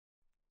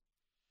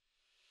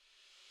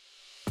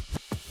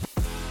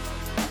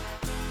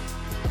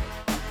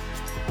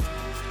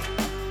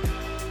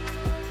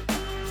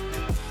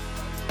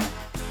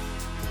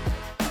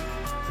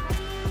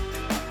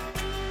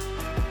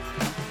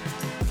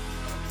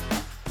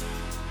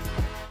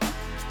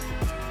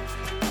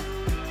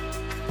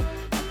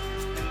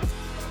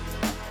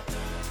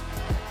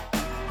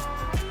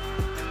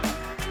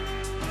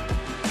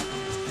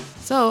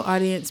So,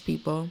 audience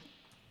people,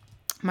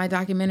 my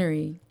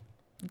documentary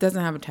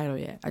doesn't have a title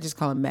yet. I just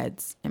call it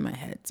Meds in my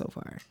head so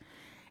far.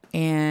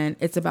 And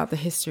it's about the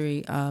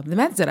history of the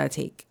meds that I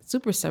take. It's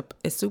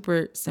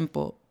super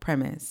simple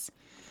premise.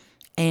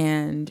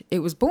 And it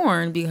was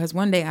born because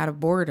one day out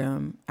of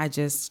boredom, I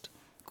just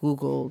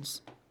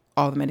Googled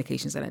all the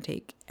medications that I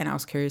take. And I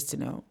was curious to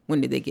know,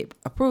 when did they get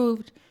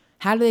approved?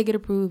 How do they get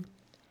approved?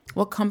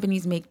 What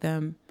companies make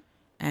them?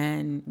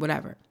 And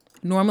whatever.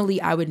 Normally,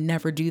 I would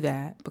never do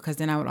that because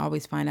then I would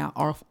always find out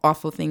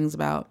awful things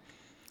about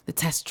the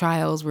test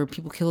trials where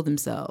people killed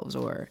themselves,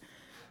 or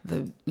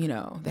the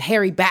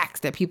hairy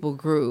backs that people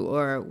grew,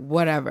 or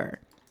whatever.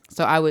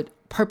 So I would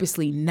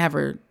purposely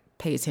never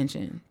pay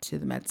attention to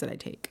the meds that I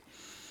take.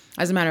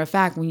 As a matter of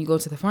fact, when you go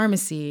to the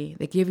pharmacy,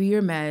 they give you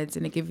your meds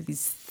and they give you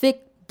these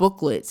thick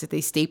booklets that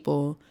they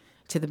staple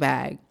to the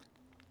bag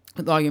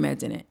with all your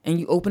meds in it. And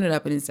you open it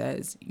up and it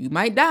says, you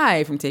might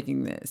die from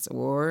taking this,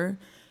 or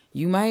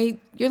your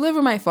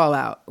liver might fall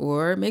out,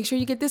 or make sure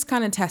you get this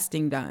kind of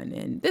testing done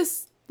and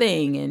this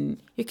thing,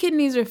 and your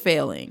kidneys are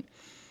failing.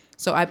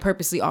 So I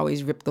purposely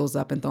always rip those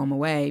up and throw them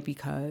away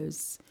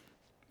because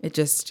it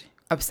just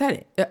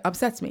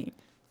upsets me.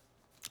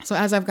 So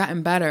as I've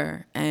gotten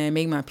better and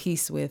made my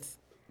peace with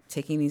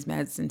taking these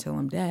meds until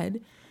I'm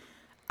dead,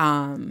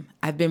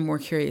 I've been more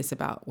curious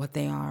about what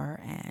they are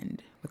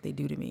and what they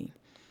do to me.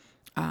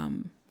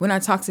 When I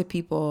talk to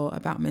people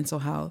about mental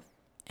health,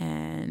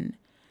 and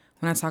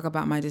when I talk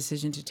about my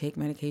decision to take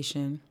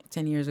medication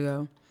 10 years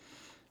ago,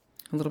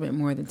 a little bit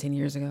more than 10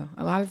 years ago,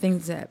 a lot of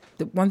things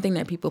the one thing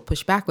that people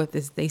push back with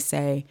is they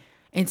say,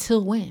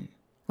 until when?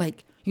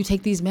 Like, you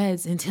take these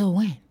meds until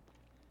when?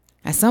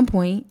 At some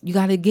point, you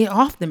got to get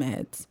off the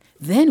meds.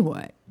 Then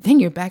what? Then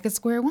you're back at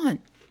square one.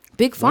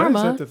 Big Pharma.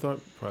 Why is that the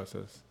thought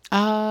process?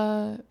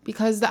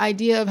 Because the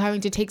idea of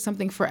having to take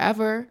something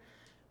forever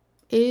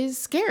is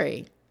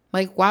scary.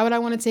 Like, why would I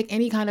want to take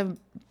any kind of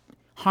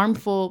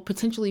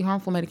potentially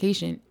harmful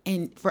medication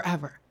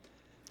forever?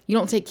 You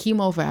don't take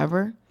chemo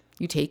forever.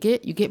 You take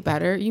it, you get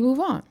better, you move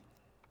on.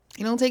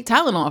 You don't take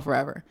Tylenol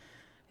forever.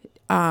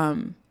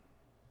 The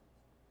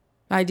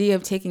idea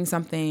of taking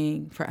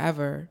something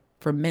forever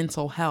for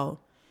mental health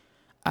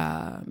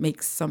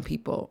makes some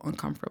people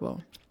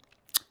uncomfortable.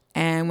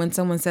 And when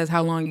someone says,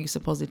 how long are you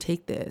supposed to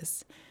take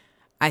this?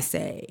 I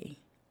say,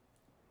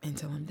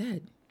 until I'm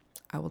dead.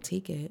 I will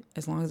take it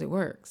as long as it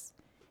works.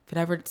 If it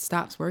ever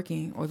stops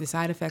working or the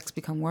side effects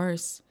become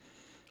worse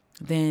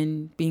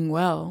than being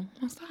well,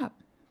 I'll stop.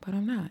 But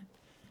I'm not.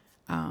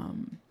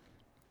 I'm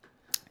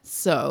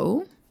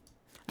sorry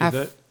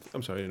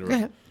to interrupt. Go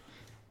ahead.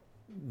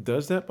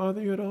 Does that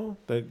bother you at all?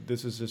 That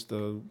this is just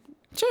the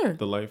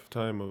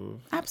lifetime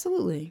of...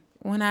 Absolutely.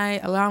 When I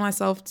allow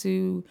myself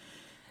to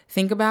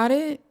think about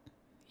it,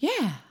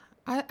 yeah.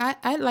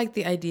 I like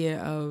the idea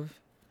of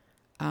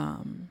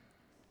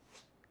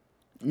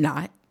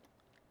not.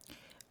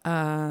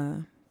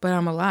 But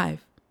I'm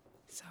alive.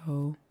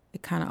 So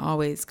it kind of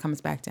always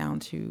comes back down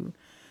to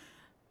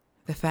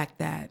the fact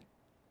that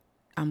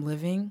I'm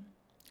living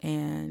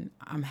and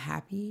I'm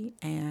happy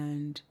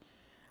and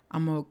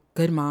I'm a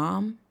good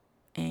mom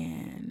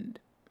and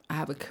I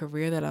have a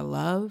career that I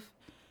love,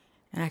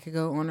 and I could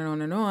go on and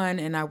on and on,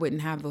 and I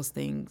wouldn't have those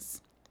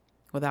things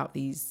without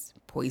these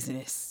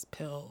poisonous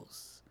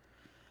pills.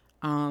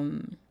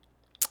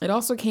 It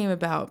also came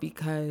about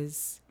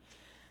because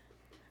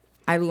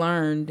I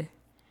learned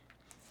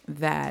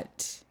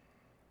that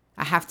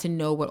I have to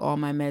know what all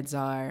my meds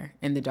are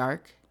in the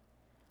dark.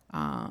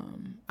 I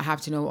have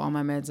to know what all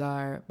my meds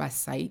are by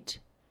sight.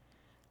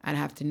 I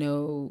have to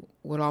know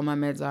what all my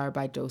meds are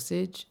by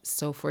dosage.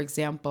 So, for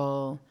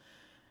example,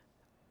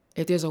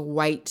 if there's a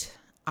white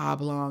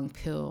oblong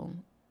pill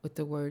with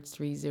the words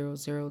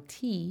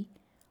 300T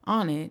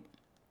on it,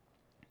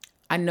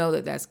 I know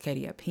that that's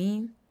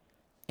quetiapine,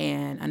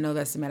 and I know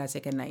that's the med I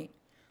take at night.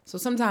 So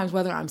sometimes,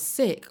 whether I'm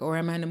sick or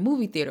I'm in a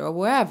movie theater or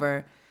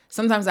wherever,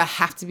 sometimes I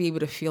have to be able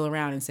to feel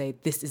around and say,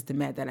 this is the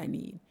med that I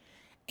need.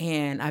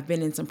 And I've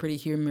been in some pretty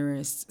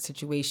humorous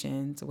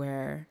situations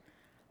where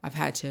I've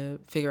had to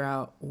figure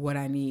out what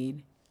I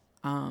need.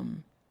 I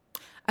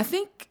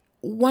think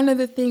one of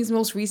the things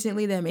most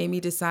recently that made me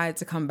decide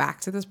to come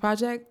back to this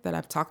project that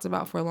I've talked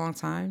about for a long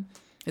time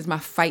is my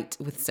fight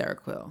with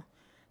Seroquel.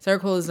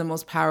 Seroquel is the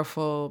most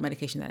powerful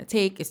medication that I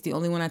take. It's the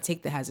only one I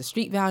take that has a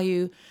street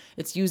value.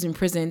 It's used in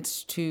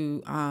prisons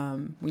to,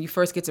 when you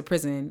first get to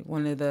prison,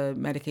 one of the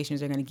medications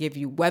they're going to give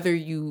you, whether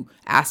you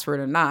ask for it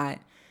or not,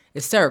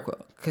 is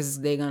Seroquel,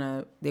 because they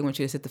want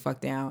you to sit the fuck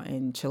down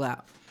and chill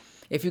out.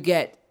 If you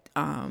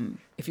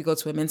go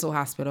to a mental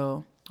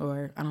hospital,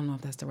 or I don't know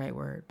if that's the right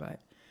word, but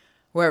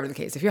wherever the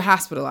case, if you're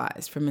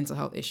hospitalized for mental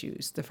health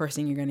issues, the first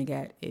thing you're going to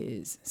get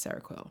is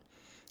Seroquel,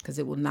 because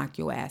it will knock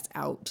your ass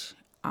out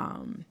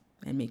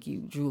and make you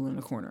drool in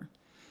a corner.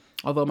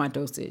 Although my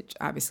dosage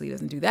obviously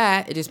doesn't do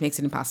that. It just makes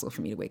it impossible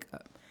for me to wake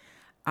up.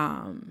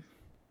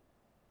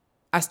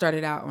 I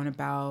started out on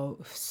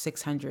about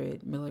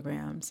 600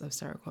 milligrams of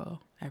Seroquel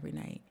every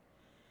night.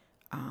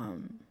 I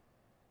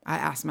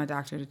asked my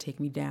doctor to take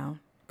me down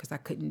because I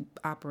couldn't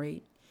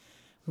operate.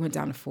 We went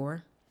down to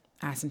 4.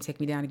 I asked him to take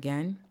me down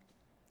again.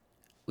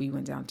 We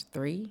went down to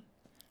 3.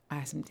 I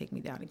asked him to take me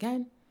down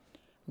again.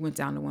 We went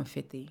down to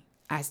 150.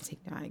 I asked him to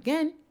take me down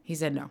again. He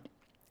said no.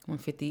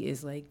 150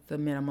 is like the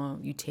minimum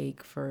you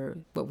take for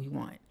what we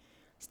want.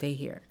 Stay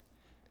here.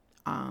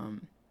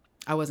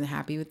 I wasn't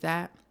happy with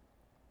that.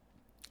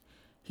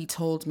 He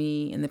told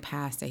me in the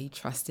past that he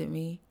trusted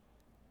me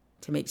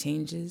to make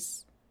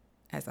changes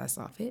as I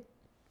saw fit.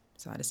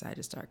 So I decided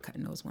to start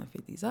cutting those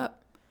 150s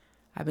up.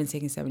 I've been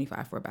taking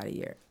 75 for about a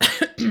year.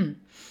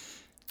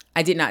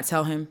 I did not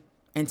tell him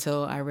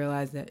until I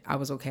realized that I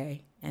was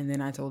okay. And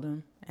then I told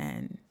him,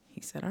 and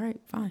he said, all right,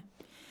 fine.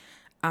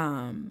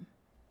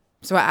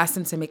 So I asked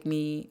him to make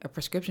me a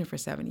prescription for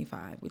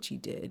 75, which he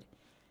did.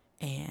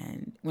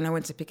 And when I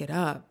went to pick it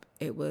up,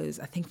 it was,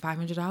 I think,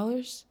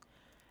 $500.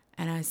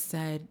 And I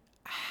said,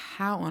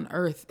 how on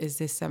earth is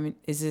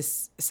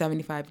this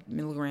 75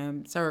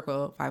 milligram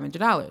Seroquel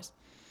 $500?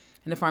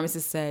 And the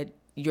pharmacist said,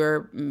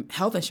 your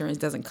health insurance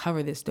doesn't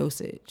cover this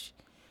dosage.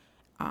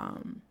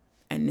 And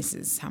this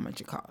is how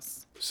much it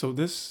costs. So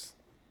this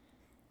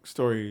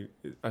story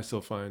I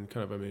still find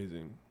kind of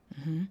amazing.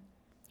 Mm-hmm.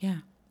 Yeah.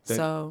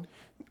 So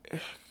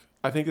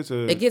I think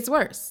it gets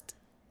worse.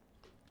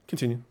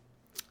 Continue.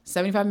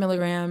 75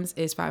 milligrams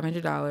is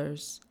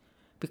 $500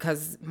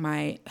 because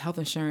my health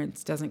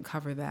insurance doesn't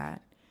cover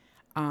that.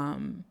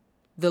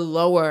 The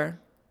lower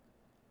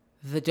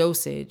the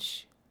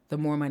dosage, the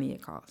more money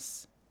it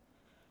costs,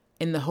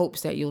 in the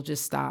hopes that you'll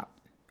just stop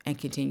and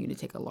continue to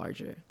take a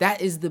larger.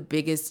 That is the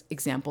biggest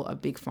example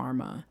of big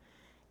pharma,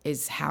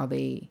 is how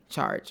they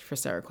charge for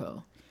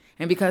Seroquel.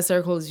 And because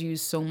Seroquel is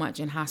used so much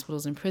in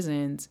hospitals and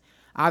prisons,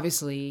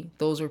 obviously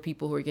those are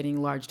people who are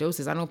getting large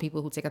doses. I know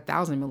people who take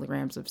 1,000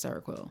 milligrams of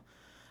Seroquel.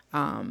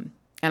 And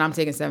I'm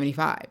taking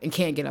 75 and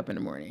can't get up in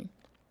the morning.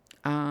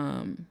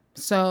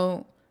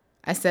 So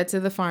I said to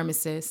the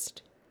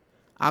pharmacist,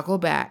 I'll go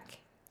back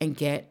and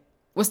get,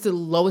 what's the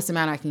lowest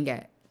amount I can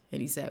get?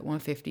 And he said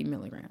 150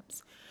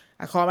 milligrams.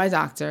 I called my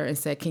doctor and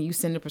said, can you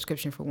send a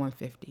prescription for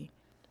 150?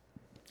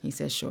 He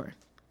said, sure.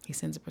 He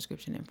sends a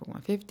prescription in for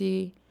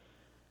 150.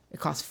 It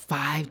costs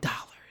 $5.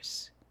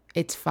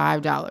 It's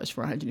 $5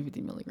 for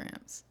 150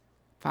 milligrams.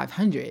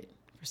 $500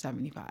 for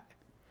 75.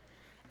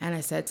 And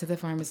I said to the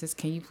pharmacist,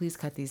 can you please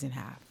cut these in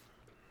half?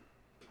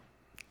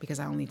 Because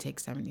I only take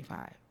 75.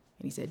 And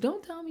he said,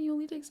 don't tell me you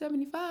only take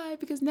 75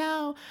 because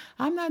now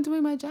I'm not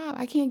doing my job.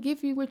 I can't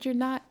give you what you're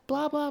not,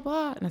 blah, blah,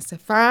 blah. And I said,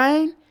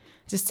 fine,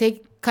 just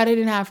cut it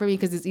in half for me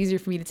because it's easier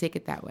for me to take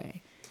it that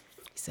way.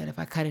 He said, if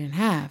I cut it in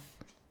half,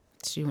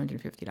 it's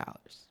 $250.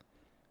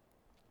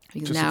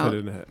 Just to cut it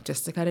in half.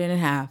 Just to cut it in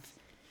half,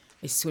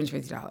 it's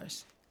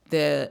 $250.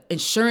 The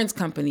insurance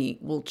company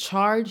will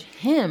charge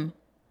him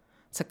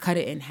to cut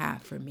it in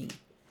half for me.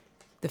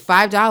 The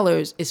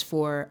 $5 is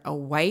for a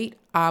white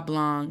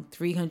oblong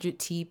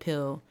 300T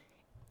pill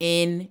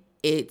in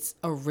its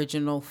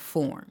original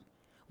form.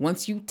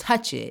 Once you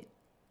touch it,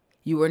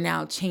 you are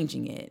now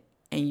changing it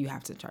and you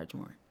have to charge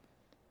more.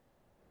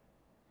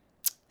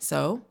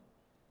 So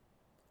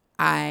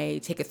I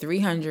take a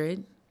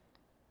 300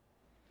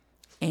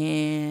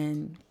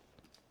 and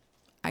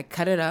I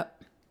cut it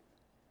up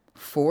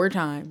 4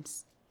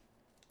 times.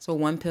 So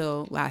one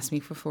pill lasts me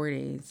for 4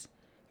 days.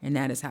 And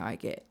that is how I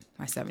get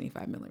my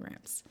 75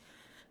 milligrams.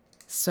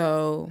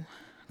 So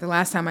the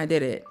last time I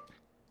did it,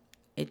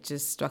 it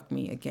just struck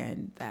me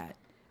again that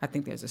I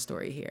think there's a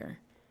story here.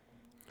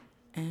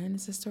 And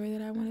it's a story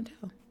that I want to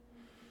tell.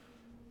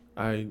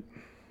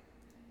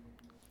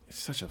 It's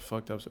such a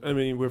fucked up. I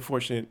mean, we're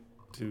fortunate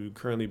to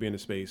currently be in a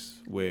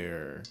space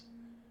where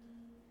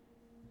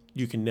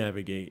you can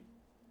navigate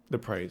the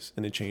price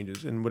and the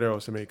changes and whatever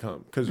else that may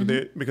come.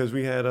 Because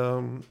we had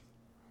an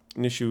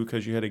issue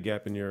because you had a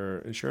gap in your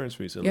insurance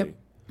recently. Yep.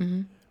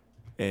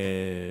 Mm-hmm.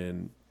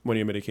 And one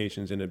of your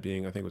medications ended up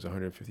being, I think it was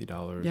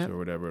 $150 or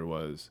whatever it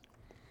was.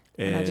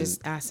 And I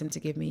just asked him to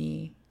give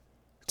me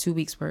 2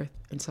 weeks worth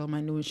until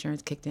my new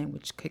insurance kicked in,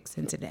 which kicks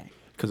in today.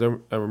 Because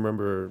I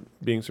remember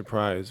being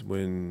surprised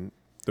when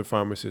the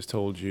pharmacist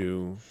told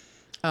you,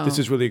 this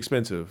is really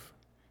expensive.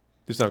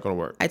 It's not going to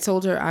work. I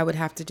told her I would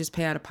have to just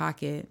pay out of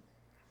pocket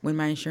when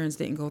my insurance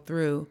didn't go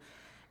through.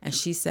 And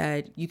she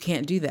said, you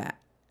can't do that.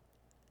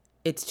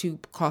 It's too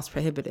cost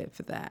prohibitive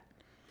for that.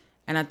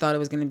 And I thought it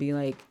was going to be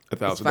like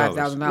 $1,000,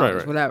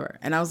 $5,000, whatever.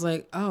 And I was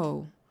like,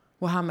 oh,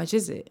 well, how much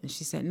is it? And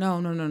she said, no,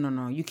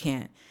 you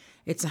can't.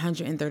 It's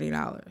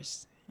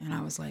 $130. And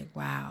I was like,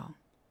 wow.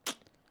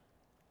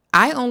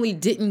 I only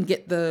didn't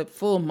get the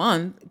full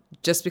month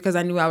just because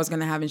I knew I was going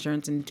to have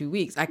insurance in 2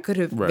 weeks. I could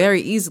have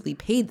very easily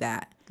paid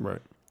that.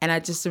 Right. And I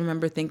just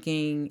remember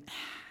thinking,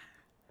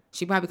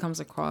 she probably comes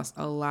across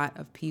a lot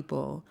of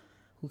people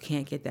who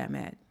can't get that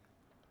med.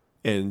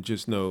 And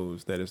just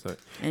knows that it's not.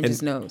 And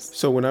just knows.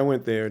 So when I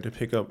went there to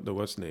pick up the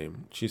what's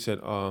name, she said,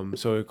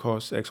 so it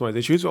costs X, Y,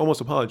 Z. She was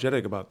almost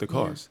apologetic about the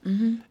cost. Yeah.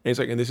 Mm-hmm. And it's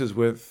like, and this is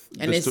with.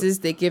 And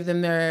they give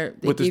them their.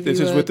 This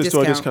is with the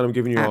store discount I'm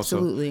giving you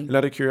Absolutely. also. And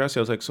out of curiosity,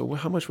 I was like, so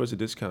how much was the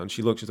discount?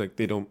 She's like, unfortunately,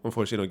 they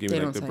don't give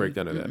me like the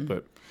breakdown of that.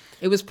 But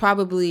it was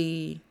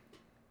probably,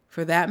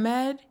 for that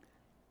med,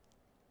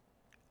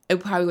 It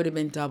probably would have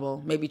been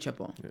double, maybe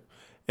triple. Yeah.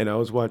 And I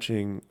was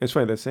watching, it's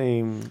funny, that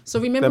same... So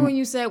remember when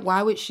you said,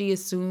 why would she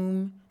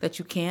assume that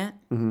you can't?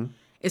 Mm-hmm.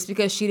 It's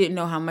because she didn't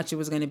know how much it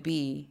was going to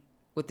be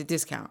with the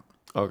discount.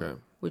 Okay.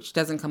 Which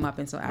doesn't come up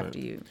until after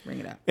you bring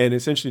it up. And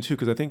essentially, too,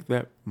 because I think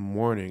that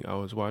morning I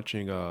was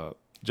watching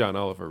John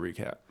Oliver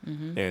recap,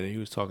 and he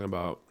was talking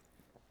about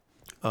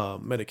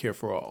Medicare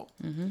for all,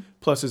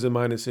 pluses and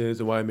minuses,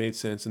 and why it made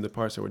sense, and the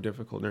parts that were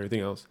difficult and everything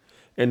else.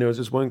 And there was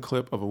this one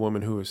clip of a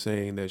woman who was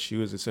saying that she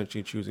was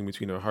essentially choosing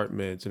between her heart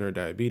meds and her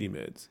diabetes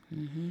meds.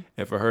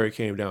 And for her, it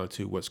came down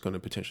to what's going to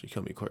potentially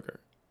kill me quicker.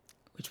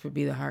 Which would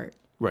be the heart.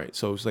 Right.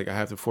 So it's like I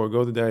have to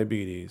forego the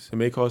diabetes. It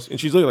may cost, and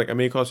she's looking like, it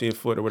may cost me a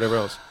foot or whatever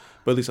else,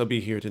 but at least I'll be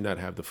here to not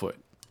have the foot.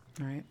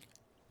 Right.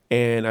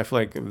 And I feel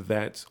like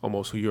that's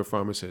almost who your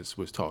pharmacist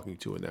was talking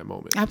to in that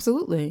moment.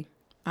 Absolutely.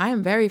 I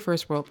am very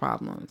first world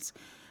problems,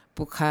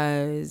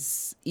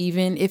 because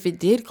even if it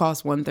did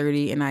cost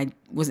 $130 and I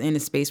was in a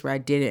space where I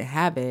didn't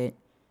have it,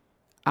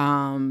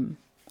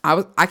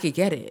 I could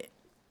get it.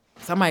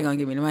 Somebody gonna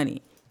give me the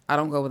money. I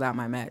don't go without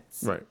my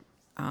meds. Right.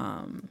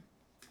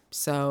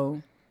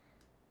 So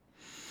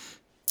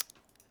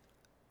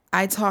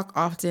I talk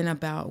often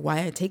about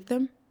why I take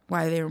them,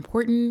 why they're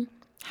important,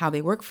 how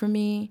they work for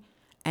me,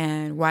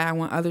 and why I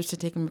want others to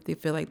take them if they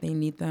feel like they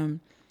need them.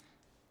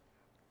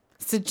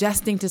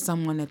 Suggesting to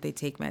someone that they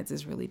take meds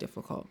is really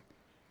difficult,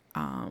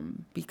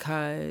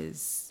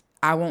 because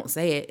I won't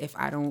say it if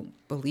I don't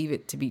believe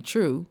it to be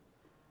true.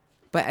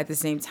 But at the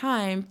same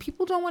time,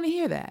 people don't want to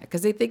hear that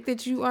because they think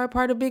that you are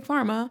part of Big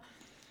Pharma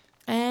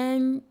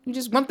and you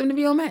just want them to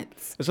be on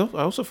meds.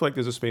 I also feel like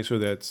there's a space where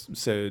that's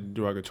said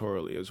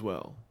derogatorily as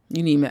well.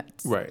 You need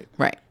meds. Right.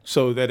 Right.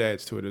 So that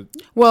adds to it.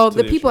 Well,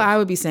 the people I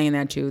would be saying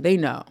that to, they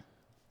know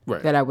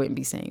right. that I wouldn't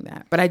be saying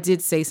that. But I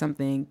did say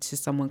something to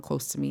someone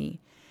close to me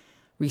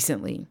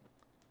recently.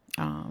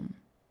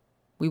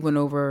 We went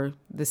over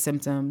the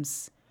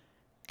symptoms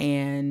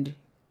and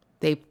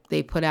they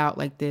put out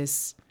like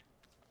this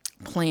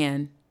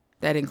plan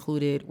that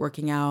included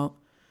working out,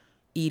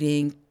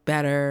 eating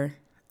better,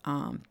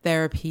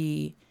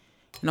 therapy,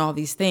 and all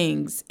these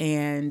things.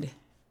 And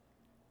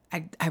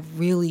I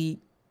really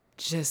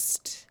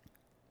just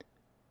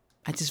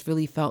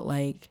really felt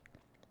like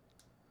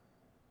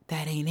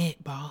that ain't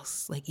it,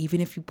 boss. Like,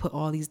 even if you put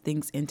all these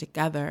things in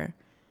together,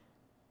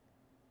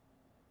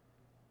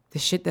 the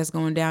shit that's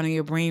going down in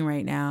your brain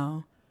right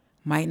now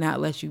might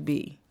not let you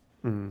be.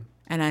 Mm-hmm.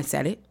 And I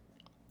said it.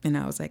 And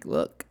I was like,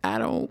 look, I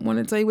don't want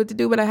to tell you what to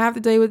do, but I have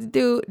to tell you what to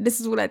do.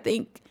 This is what I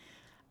think.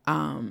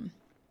 I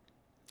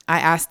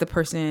asked the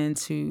person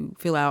to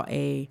fill out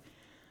a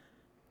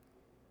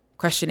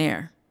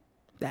questionnaire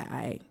that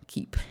I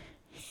keep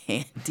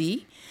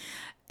handy.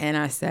 And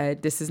I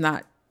said, this is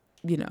not,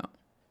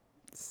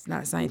 it's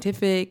not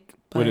scientific,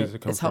 but where does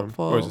it come it's from?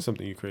 helpful. Or is it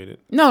something you created?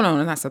 No,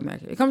 it's not something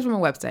it comes from a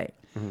website.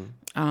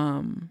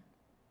 Mm-hmm.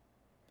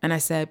 And I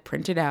said,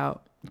 print it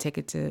out, take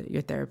it to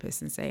your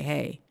therapist and say,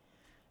 hey,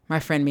 my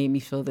friend made me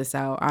fill this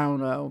out. I don't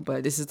know,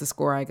 but this is the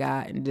score I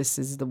got and this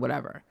is the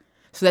whatever.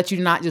 So that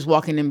you're not just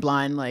walking in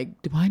blind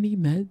like, do I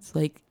need meds?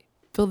 Like,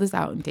 fill this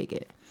out and take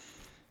it.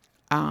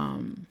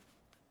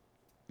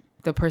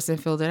 The person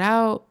filled it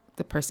out.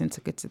 The person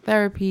took it to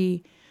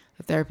therapy.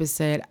 The therapist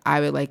said,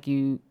 I would like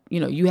you,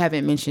 you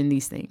haven't mentioned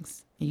these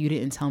things. And you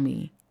didn't tell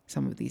me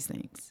some of these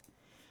things.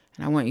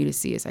 And I want you to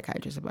see a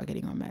psychiatrist about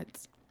getting on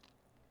meds.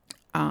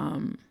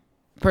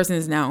 Person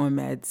is now on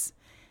meds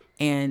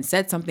and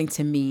said something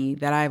to me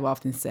that I've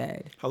often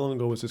said. How long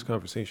ago was this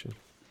conversation?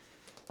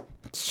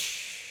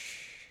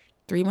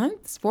 3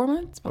 months, 4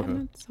 months, 5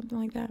 months, something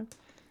like that.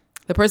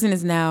 The person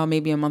is now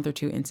maybe a month or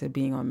two into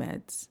being on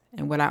meds.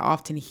 And what I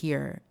often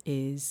hear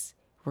is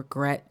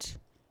regret,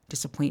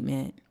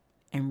 disappointment,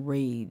 and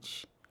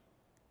rage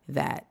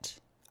that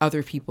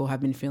other people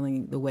have been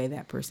feeling the way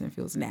that person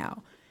feels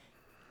now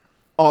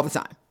all the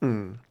time.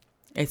 Mm.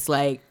 It's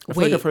like, I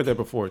feel like I've heard that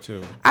before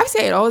too. I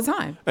say it all the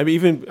time. I mean,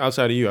 even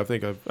outside of you, I feel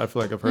like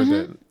I've heard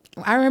that.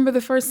 I remember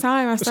the first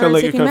time I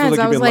started taking meds,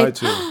 I was like,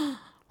 to.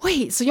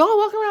 wait, so y'all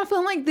walk around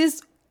feeling like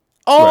this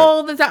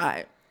all the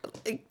time?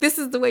 Like, this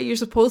is the way you're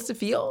supposed to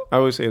feel? I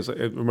always say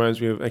it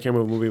reminds me of, I can't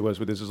remember what movie it was,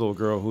 but there's this little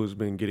girl who's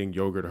been getting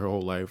yogurt her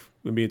whole life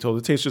and being told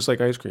it tastes just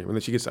like ice cream. And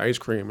then she gets ice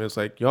cream and it's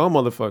like, y'all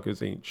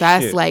motherfuckers ain't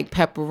That's shit. like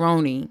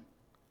pepperoni.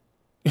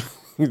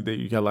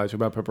 You got lied to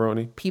about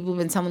pepperoni? People have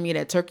been telling me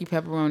that turkey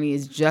pepperoni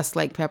is just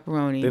like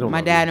pepperoni.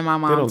 My dad and my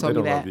mom told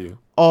me that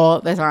all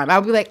the time.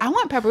 I'll be like, I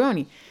want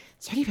pepperoni.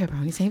 Turkey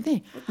pepperoni, same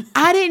thing.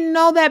 I didn't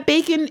know that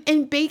bacon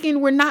and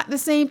bacon were not the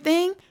same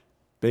thing.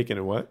 Bacon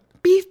and what?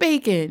 Beef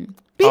bacon.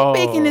 Beef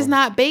bacon is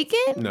not bacon.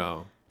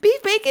 No.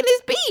 Beef bacon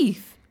is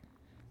beef.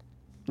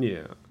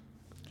 Yeah.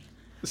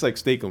 It's like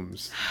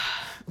steakums.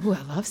 Ooh,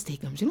 I love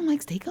steakums. You don't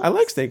like steakums? I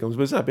like steakums,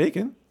 but it's not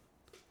bacon.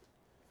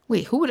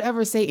 Wait, who would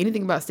ever say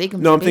anything about steakums?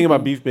 No, I'm thinking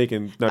about beef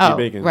bacon, not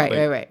beef bacon.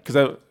 Right.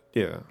 Because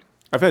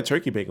I've had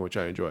turkey bacon, which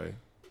I enjoy,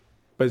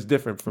 but it's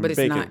different from bacon.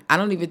 But it's not. I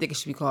don't even think it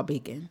should be called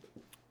bacon.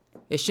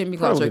 It shouldn't be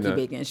called turkey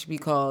bacon. It should be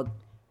called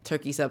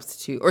turkey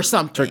substitute or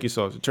something. Turkey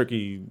sauce,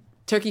 turkey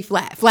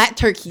flat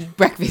turkey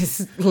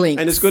breakfast links.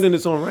 And it's good in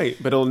its own right,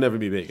 but it'll never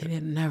be bacon.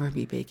 It'll never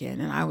be bacon.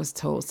 And I was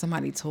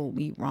somebody told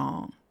me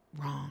wrong.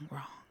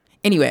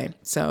 Anyway,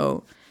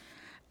 so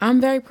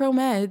I'm very pro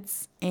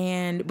meds.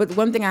 But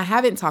one thing I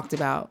haven't talked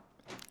about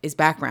is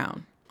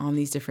background on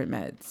these different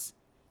meds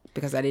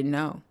because I didn't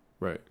know.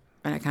 Right.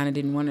 And I kind of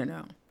didn't want to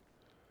know.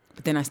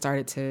 But then I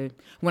started to,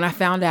 when I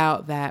found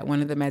out that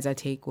one of the meds I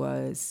take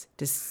was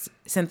just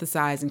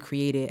synthesized and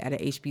created at an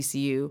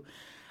HBCU,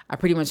 I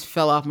pretty much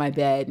fell off my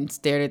bed and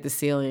stared at the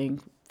ceiling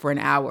for an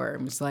hour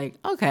and was like,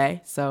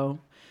 okay, so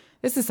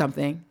this is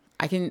something.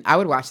 I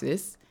would watch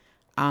this.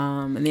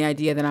 And the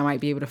idea that I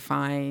might be able to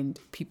find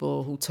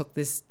people who took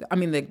this, I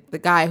mean, the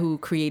guy who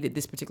created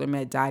this particular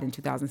med died in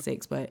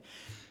 2006, but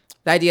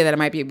the idea that I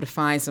might be able to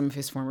find some of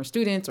his former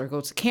students or go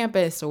to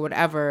campus or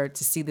whatever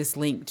to see this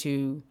link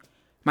to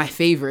my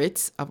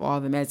favorites of all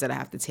the meds that I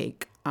have to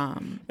take.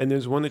 And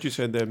there's one that you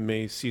said that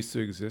may cease to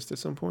exist at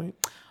some point?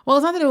 Well,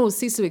 it's not that it will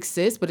cease to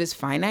exist, but it's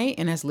finite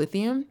and has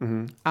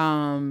lithium.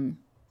 Mm-hmm.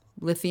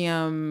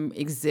 Lithium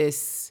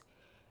exists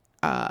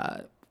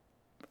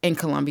in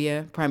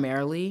Colombia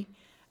primarily.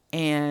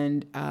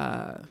 And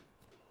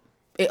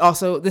it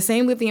also, the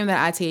same lithium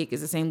that I take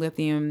is the same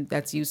lithium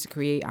that's used to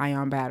create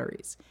ion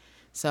batteries.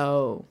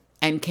 So,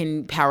 and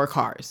can power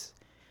cars.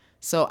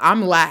 So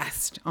I'm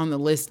last on the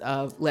list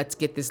of let's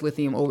get this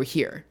lithium over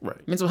here.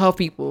 Right. Mental health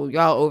people,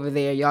 y'all over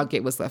there, y'all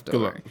get what's left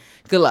over.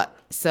 Good luck.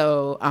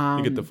 So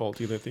you get the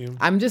faulty lithium.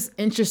 I'm just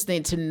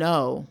interested to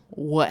know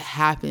what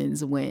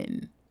happens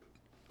when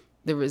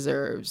the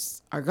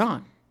reserves are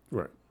gone.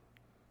 Right.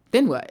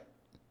 Then what?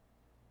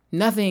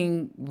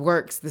 Nothing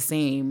works the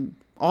same.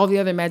 All the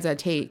other meds I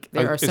take,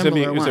 there are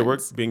similar ones. Is there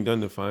work being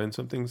done to find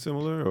something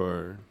similar,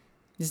 or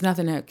there's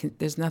nothing?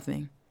 There's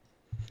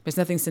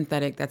nothing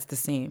synthetic that's the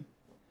same.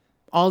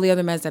 All the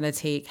other meds that I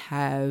take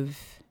have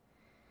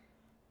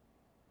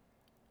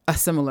a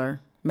similar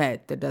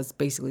med that does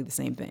basically the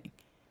same thing,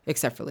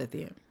 except for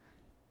lithium.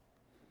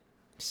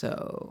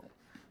 So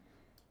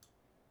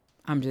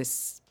I'm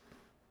just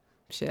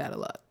shit out of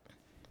luck,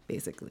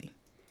 basically.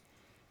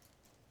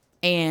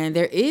 And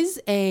there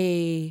is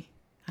I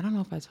don't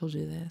know if I told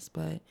you this,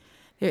 but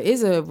there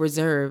is a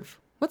reserve.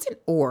 What's an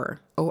ore?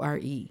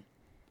 O-R-E.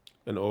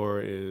 An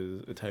ore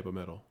is a type of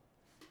metal,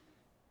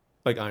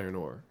 like iron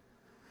ore.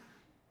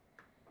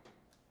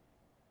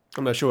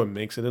 I'm not sure what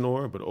makes it an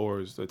ore, but ore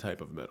is the type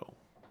of metal.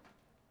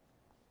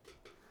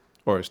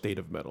 Or a state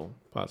of metal,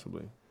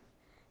 possibly.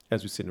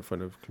 As we sit in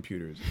front of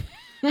computers,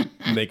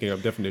 making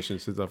up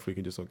definitions to stuff we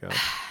can just look at.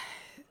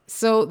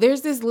 So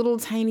there's this little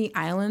tiny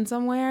island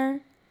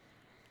somewhere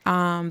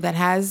that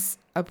has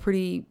a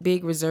pretty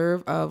big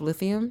reserve of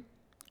lithium.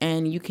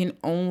 And you can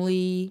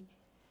only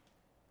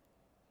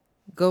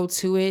go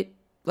to it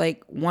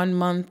like 1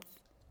 month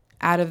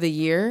out of the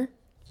year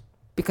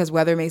because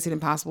weather makes it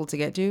impossible to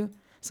get to.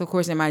 So, of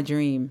course, in my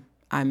dream,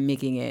 I'm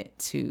making it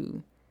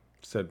to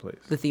said place,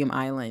 Lithium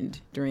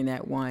Island, during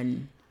that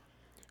one.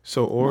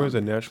 So ore is a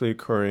naturally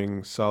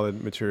occurring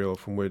solid material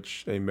from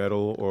which a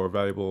metal or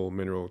valuable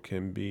mineral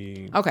can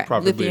be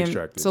properly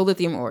extracted. So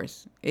lithium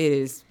ores. It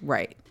is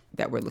right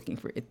that we're looking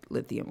for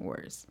lithium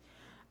ores.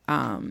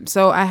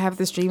 So I have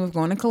this dream of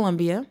going to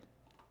Colombia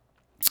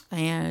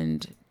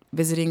and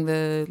visiting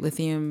the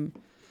lithium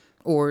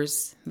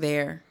ores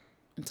there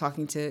and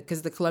talking to,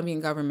 because the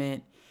Colombian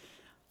government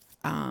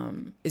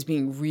is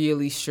being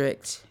really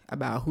strict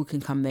about who can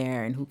come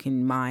there and who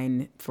can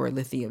mine for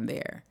lithium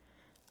there.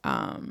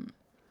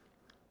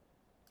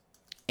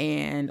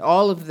 And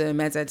all of the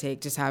meds I take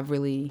just have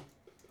really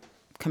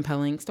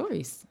compelling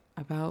stories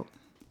about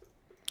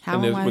how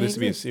and why would this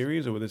be a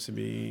series or would this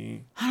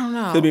be... I don't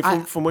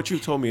know. From what you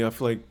told me, I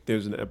feel like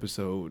there's an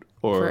episode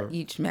or for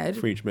each med.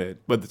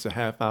 But it's a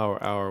half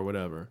hour,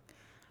 whatever.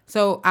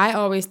 So I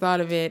always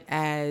thought of it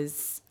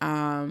as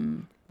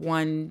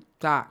one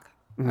doc,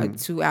 a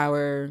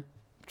 2-hour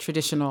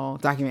traditional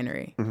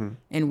documentary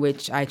in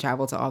which I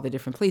travel to all the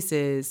different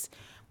places,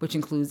 which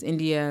includes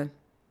India,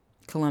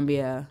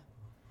 Colombia,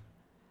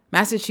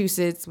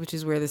 Massachusetts, which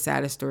is where the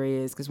saddest story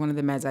is, because one of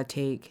the meds I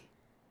take,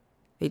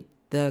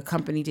 the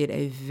company did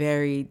a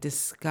very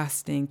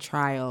disgusting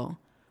trial,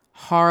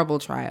 horrible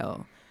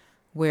trial,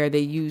 where they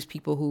used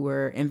people who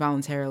were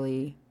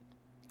involuntarily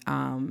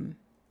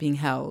being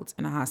held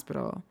in a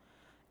hospital,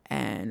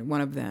 and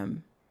one of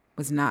them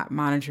was not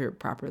monitored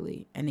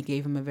properly, and they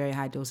gave him a very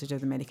high dosage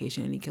of the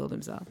medication, and he killed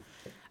himself.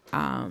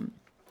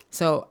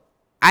 So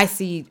I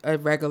see a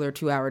regular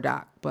 2-hour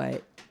doc,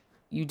 but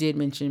you did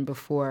mention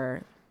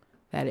before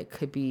that it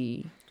could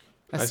be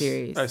a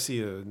series. I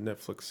see a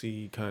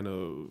Netflix-y kind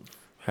of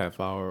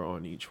half hour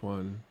on each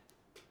one,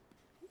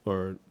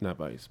 or not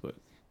Vice, but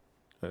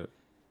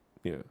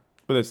yeah,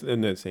 but it's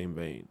in that same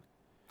vein,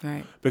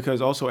 right?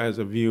 Because also as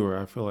a viewer,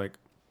 I feel like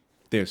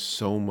there's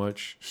so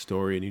much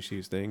story in each of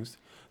these things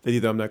that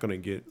either I'm not going to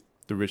get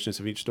the richness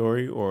of each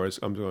story, or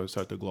I'm going to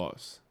start to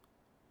gloss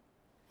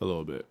a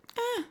little bit.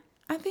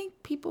 I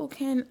think people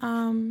can.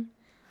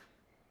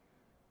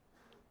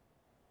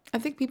 I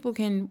think people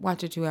can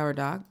watch a 2-hour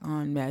doc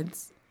on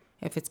meds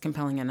if it's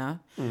compelling enough.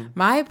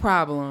 My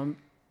problem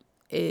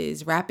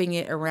is wrapping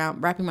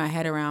my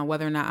head around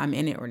whether or not I'm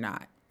in it or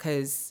not.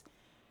 Because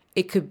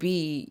it could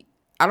be,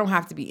 I don't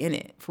have to be in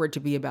it for it to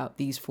be about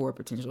these 4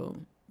 potential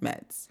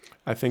meds.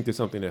 I think there's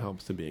something that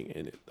helps to being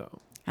in it, though.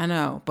 I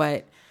know,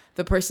 but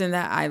the person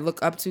that I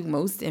look up to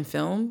most in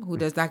film who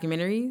does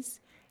documentaries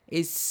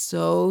is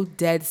so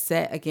dead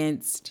set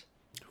against.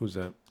 Who's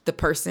that? The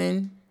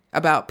person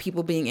about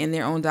people being in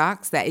their own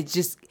docs that it's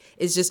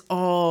just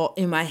all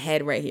in my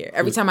head right here.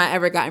 Every time I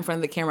ever got in front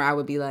of the camera, I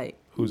would be like,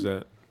 who's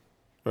that?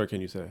 Or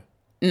can you say?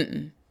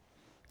 I'm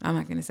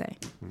not going to say.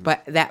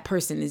 But that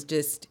person is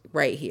just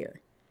right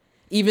here.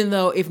 Even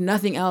though, if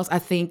nothing else, I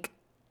think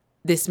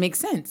this makes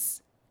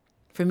sense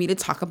for me to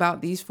talk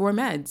about these 4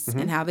 meds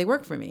and how they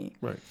work for me.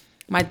 Right.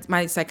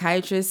 My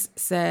psychiatrist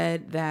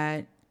said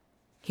that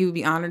he would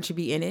be honored to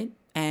be in it,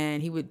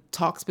 and he would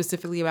talk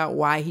specifically about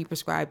why he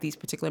prescribed these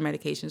particular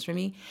medications for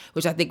me,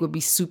 which I think would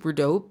be super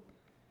dope.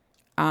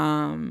 I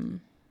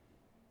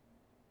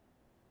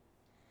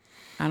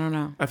don't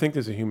know. I think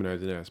there's a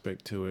humanizing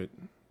aspect to it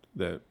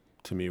that,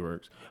 to me,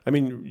 works. I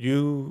mean,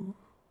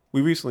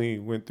 we recently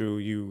went through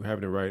you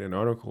having to write an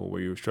article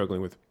where you were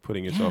struggling with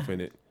putting yourself in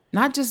it.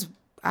 Not just,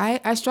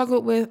 I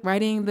struggled with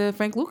writing the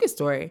Frank Lucas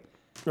story.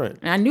 Right.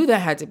 And I knew that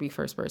had to be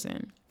first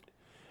person.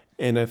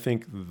 And I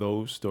think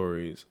those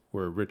stories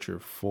were richer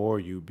for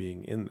you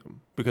being in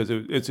them because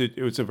it's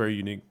a very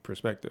unique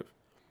perspective.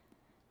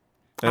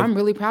 And I'm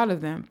really proud of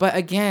them. But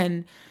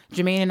again,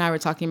 Jermaine and I were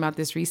talking about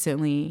this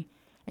recently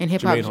in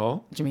hip hop.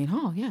 Jermaine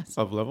Hall, yes.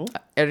 Of Level?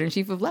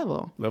 Editor-in-chief of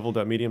Level.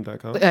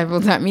 Level.medium.com?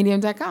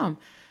 Level.medium.com.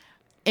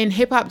 In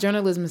hip hop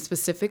journalism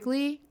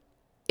specifically,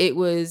 it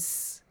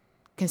was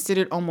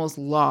considered almost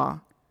law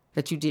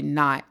that you did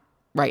not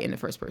write in the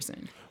first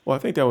person. Well, I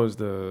think that was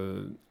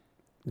the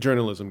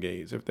journalism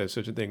gaze, if that's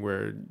such a thing,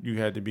 where you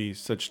had to be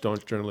such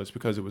staunch journalists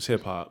because it was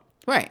hip hop.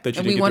 Right. That you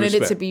and we wanted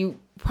it to be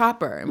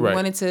proper. And we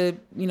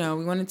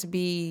wanted to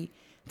be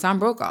Tom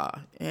Brokaw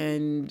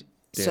and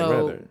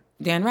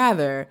Dan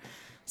Rather.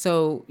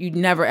 So you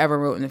never ever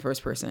wrote in the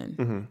first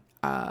person.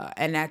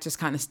 And that just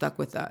kind of stuck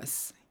with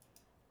us.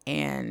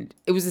 And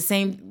it was the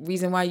same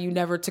reason why you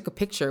never took a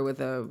picture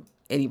with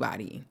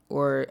anybody,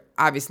 or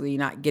obviously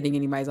not getting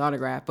anybody's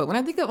autograph. But when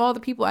I think of all the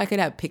people I could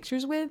have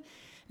pictures with,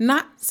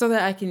 not so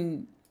that I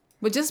can,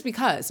 but just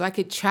because, so I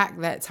could track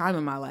that time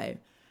in my life.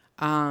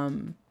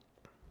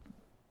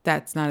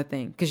 That's not a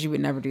thing, because you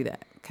would never do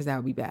that, because that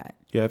would be bad.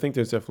 Yeah, I think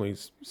there's definitely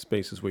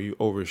spaces where you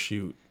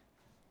overshoot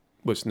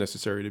what's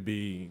necessary to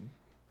be,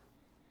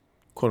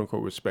 quote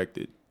unquote,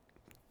 respected.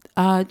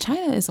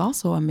 China is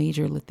also a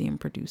major lithium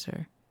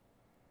producer.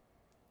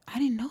 I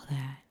didn't know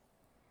that.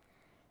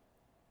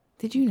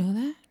 Did you know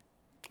that?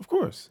 Of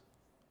course.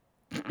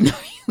 No,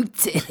 you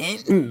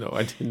didn't. No,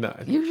 I did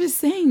not. You were just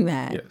saying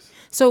that. Yes.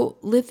 So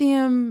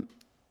lithium,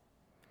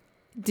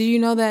 do you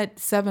know that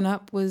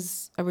 7-Up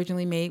was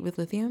originally made with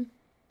lithium?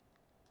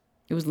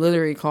 It was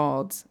literally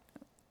called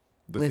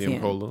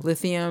Lithium Cola?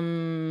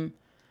 Lithium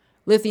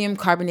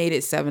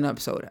carbonated 7-Up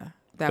soda.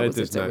 That was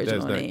its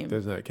original name.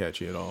 That's not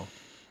catchy at all.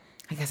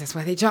 I guess that's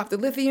why they dropped the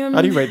lithium.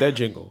 How do you write that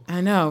jingle?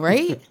 I know,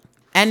 right?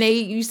 And they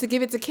used to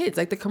give it to kids,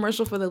 like the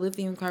commercial for the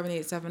lithium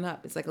carbonated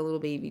 7-Up. It's like a little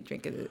baby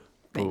drinking it.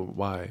 Well,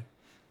 why?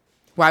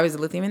 Why was the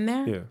lithium in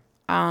there?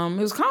 Yeah.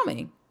 It was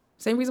calming.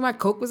 Same reason why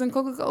Coke was in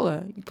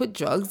Coca-Cola. You put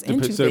drugs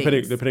into so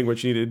things. Depending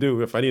what you need to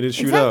do. If I need to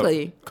shoot up,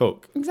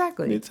 Coke.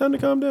 Exactly. It's time to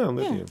calm down,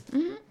 lithium. Yeah.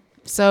 Mm-hmm.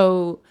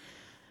 So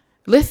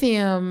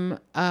lithium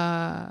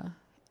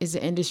is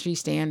an industry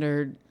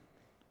standard,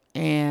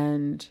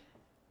 and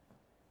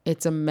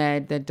it's a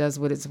med that does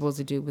what it's supposed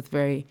to do with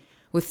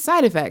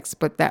side effects,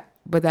 but that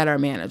are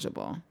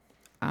manageable.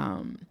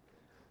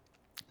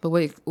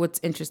 But what's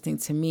interesting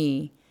to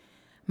me,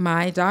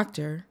 my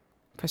doctor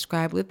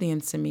prescribed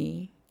lithium to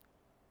me,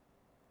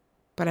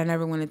 but I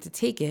never wanted to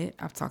take it.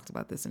 I've talked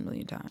about this a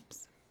million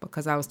times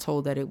because I was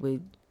told that it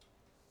would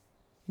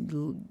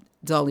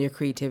dull your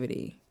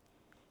creativity.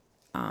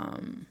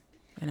 And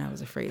I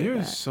was afraid of that.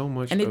 There's so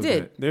much and of it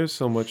did. that. There's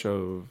so much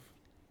of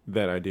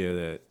that idea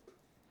that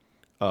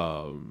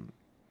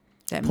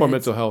poor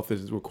mental health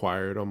is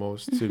required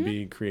almost to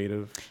be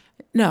creative.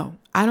 No,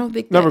 I don't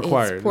think not that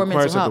required. It's poor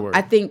mental health.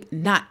 I think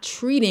not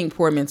treating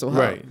poor mental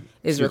health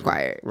is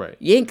required. Right.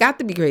 You ain't got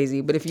to be crazy,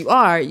 but if you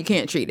are, you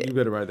can't treat it. You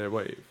better ride that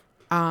wave.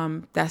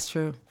 That's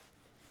true.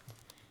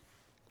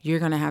 You're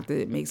gonna have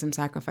to make some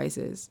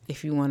sacrifices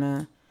if you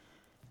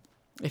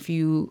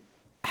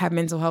have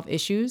mental health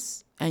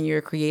issues and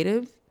you're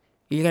creative,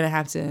 you're gonna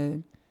have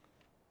to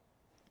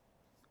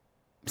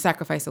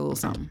sacrifice a little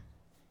something.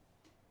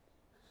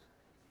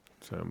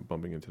 So I'm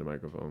bumping into the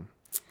microphone.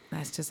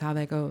 That's just how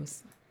that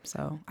goes.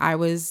 So I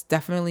was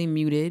definitely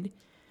muted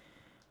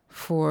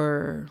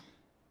for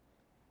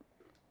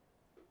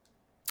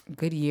a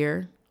good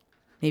year,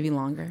 maybe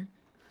longer.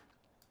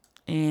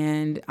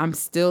 And I'm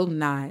still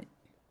not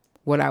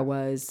what I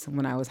was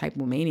when I was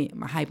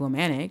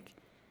hypomanic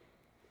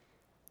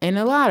in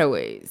a lot of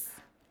ways.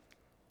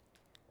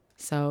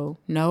 So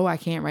no, I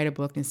can't write a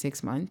book in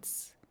 6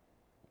 months,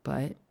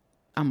 but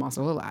I'm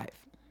also alive.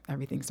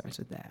 Everything starts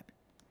with that.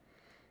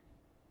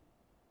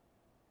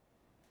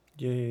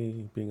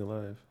 Yay, being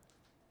alive.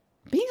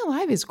 Being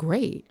alive is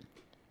great.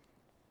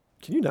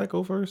 Can you not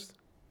go first?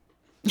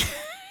 Why?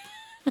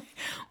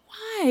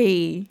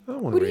 I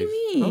don't want What to do raise. you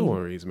I don't mean? want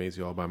to raise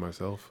Maisie all by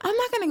myself. I'm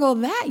not gonna go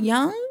that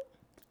young.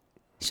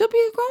 She'll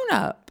be a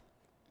grown up.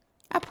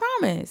 I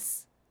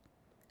promise.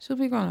 She'll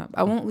be grown up.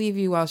 I won't leave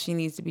you while she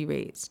needs to be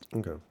raised.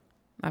 Okay.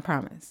 I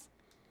promise.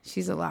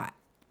 She's a lot.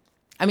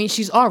 I mean,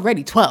 she's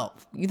already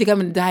 12. You think I'm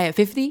gonna die at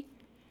 50?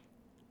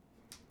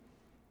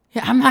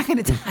 Yeah, I'm not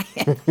gonna die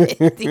at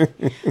 50.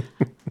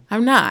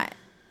 I'm not.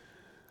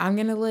 I'm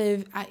gonna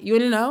live. You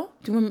wanna know?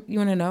 You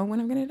wanna know when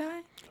I'm gonna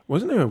die?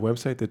 Wasn't there a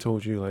website that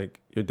told you like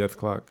your death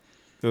clock?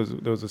 There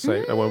was a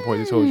site at one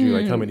point that told you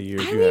like how many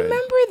years I you had.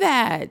 remember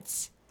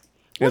that.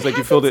 It's like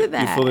you filled it.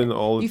 You filled in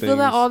all the things. You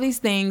filled out all these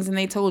things, and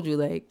they told you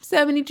like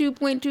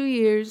 72.2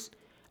 years.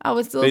 I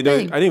was still. I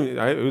didn't.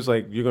 It was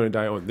like you're gonna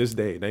die on this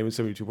day, not even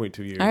 72.2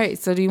 years. All right.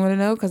 So do you want to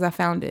know? Because I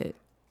found it.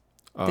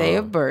 Day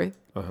of birth.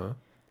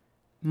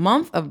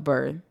 Month of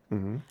birth.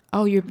 Mm-hmm.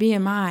 Oh, your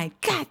BMI.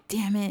 God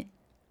damn it.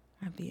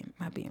 My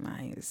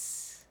BMI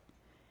is.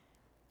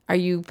 Are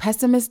you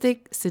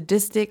pessimistic,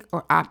 sadistic,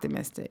 or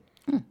optimistic?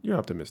 You're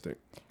optimistic.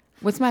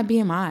 What's my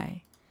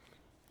BMI?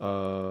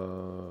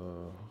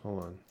 Hold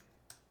on.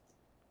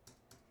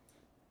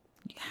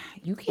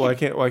 You can't.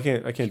 Well, I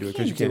can't do it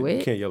because you do it.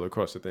 You can't yell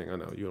across the thing. I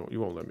know you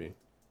won't let me.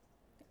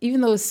 Even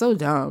though it's so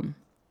dumb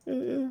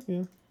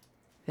Yeah.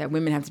 that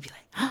women have to be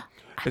like, oh,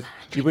 I'm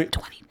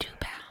 122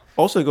 pounds.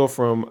 Also go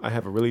from I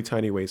have a really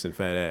tiny waist and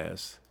fat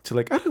ass to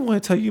like I didn't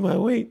want to tell you my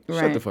weight. Right.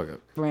 Shut the fuck up.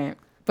 Right.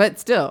 But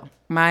still,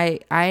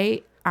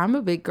 I'm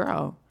a big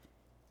girl,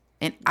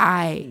 and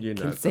I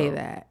can say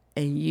that,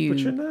 and you. But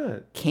you're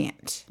not.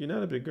 Can't. You're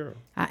not a big girl.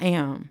 I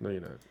am. No,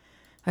 you're not.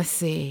 Let's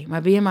see.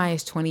 My BMI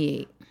is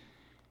 28.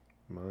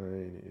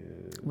 Mine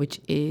is.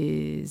 Which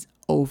is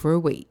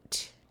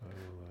overweight.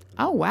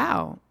 Oh,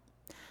 wow.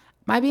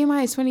 My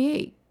BMI is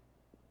 28.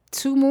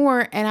 2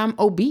 more and I'm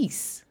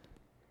obese.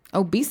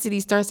 Obesity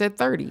starts at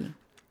 30.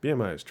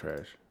 BMI is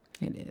trash.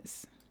 It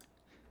is.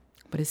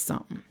 But it's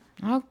something.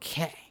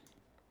 Okay.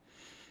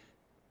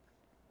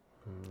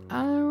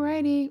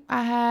 Alrighty.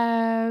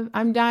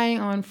 I'm dying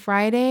on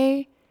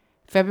Friday,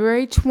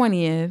 February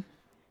 20th,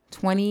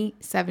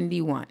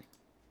 2071.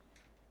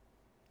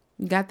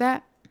 You got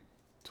that?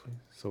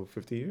 So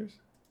 50 years?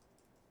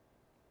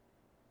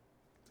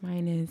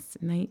 Mine is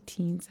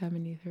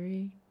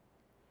 1973.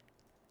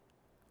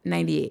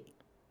 98.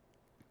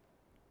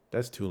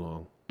 That's too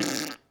long.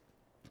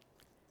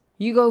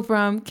 You go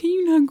from, can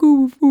you not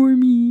go before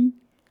me?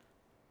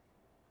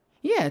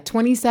 Yeah,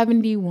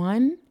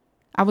 2071.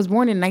 I was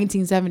born in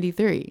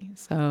 1973.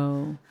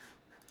 So.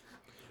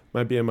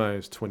 My BMI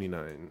is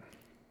 29.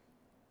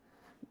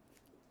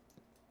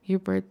 Your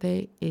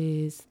birthday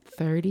is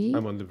 30.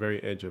 I'm on the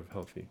very edge of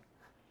healthy.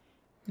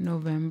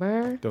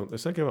 November.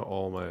 Let's not give out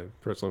all my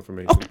personal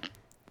information.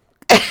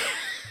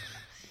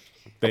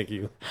 Thank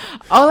you.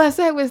 All I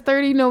said was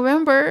 30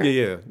 November.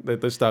 Yeah.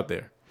 Let's stop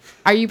there.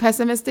 Are you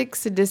pessimistic,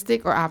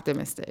 sadistic, or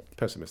optimistic?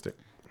 Pessimistic.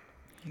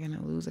 You're going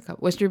to lose a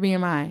couple. What's your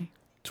BMI?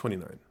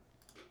 29.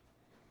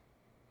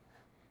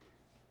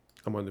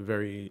 I'm on the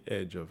very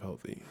edge of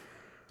healthy.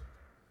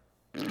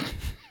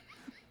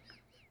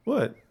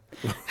 What?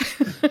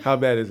 How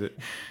bad is it?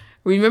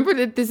 Remember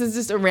that this is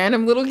just a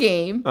random little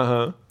game.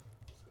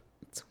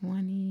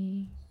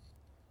 20.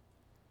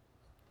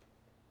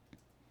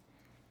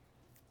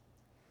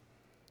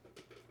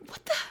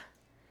 What the?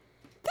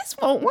 This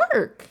won't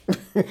work.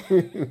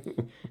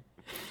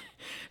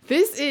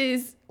 This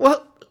is,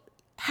 well,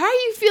 how are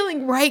you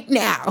feeling right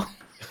now?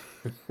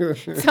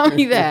 Tell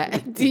me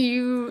that. Do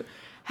you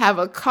have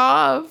a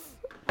cough?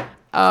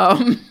 Wait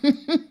a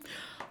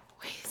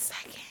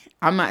second.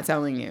 I'm not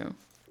telling you.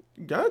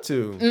 Got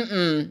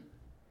to.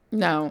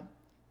 No,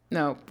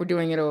 we're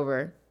doing it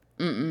over.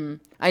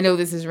 I know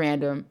this is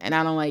random, and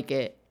I don't like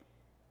it.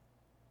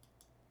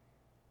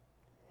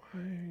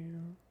 Why are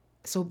you?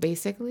 So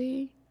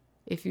basically,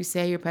 if you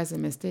say you're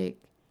pessimistic,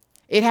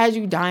 it has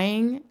you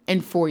dying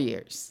in 4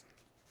 years.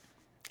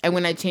 And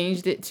when I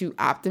changed it to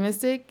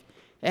optimistic,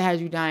 it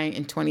has you dying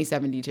in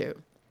 2072.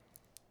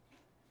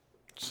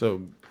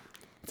 So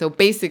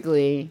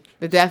basically,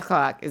 the death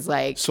clock is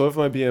like... So if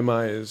my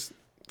BMI is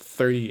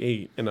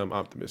 38 and I'm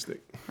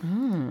optimistic.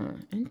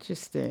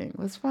 Interesting.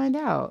 Let's find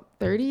out.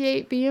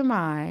 38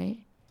 BMI.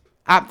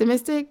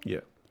 Optimistic? Yeah.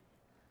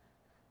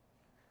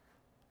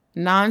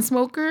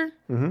 Non-smoker?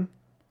 Mm-hmm.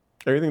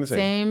 Everything the same.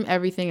 Same,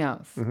 everything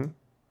else. Mm-hmm.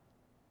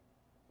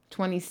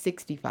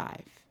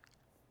 2065.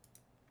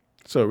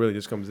 So it really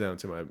just comes down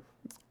to my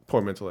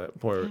poor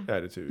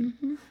attitude.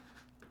 Mm-hmm.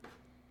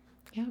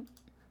 Yep.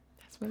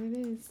 That's what it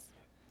is.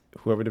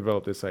 Whoever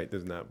developed this site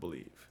does not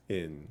believe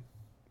in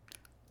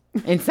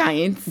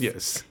science.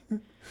 Yes.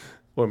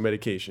 Or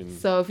medication.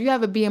 So if you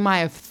have a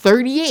BMI of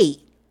 38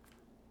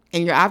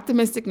 and you're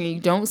optimistic and you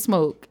don't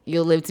smoke,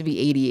 you'll live to be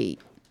 88.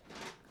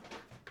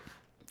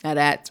 Now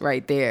that's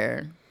right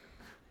there.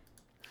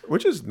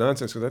 Which is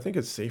nonsense because I think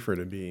it's safer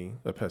to be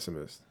a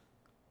pessimist.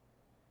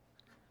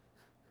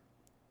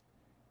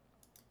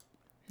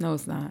 No,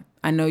 it's not.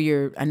 I know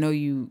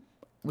you,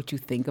 what you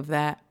think of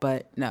that,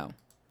 but no,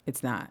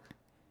 it's not.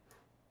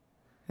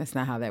 That's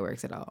not how that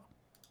works at all.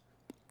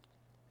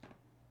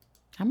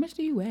 How much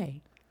do you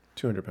weigh?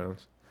 200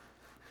 pounds.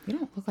 You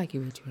don't look like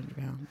you weigh 200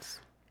 pounds.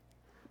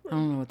 I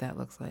don't know what that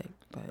looks like,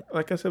 but.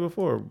 Like I said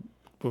before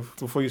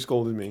you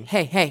scolded me.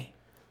 Hey.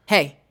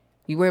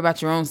 You worry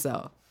about your own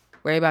self.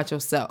 Worry about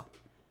yourself.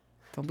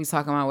 Don't be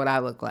talking about what I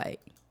look like.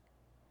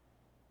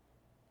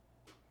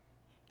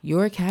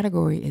 Your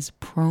category is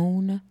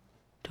prone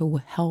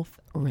to health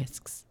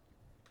risks.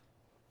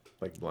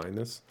 Like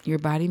blindness? Your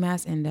body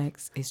mass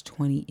index is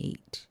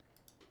 28.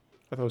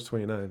 I thought it was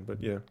 29,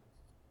 but yeah.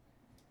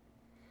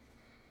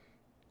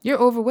 You're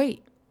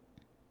overweight.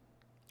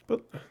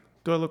 But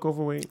do I look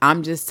overweight?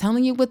 I'm just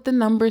telling you what the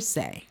numbers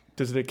say.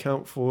 Does it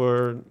account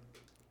for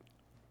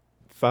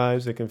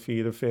 5s that can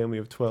feed a family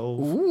of 12?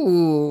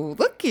 Ooh,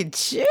 look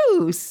at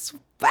you.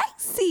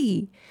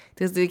 Spicy.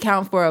 Does it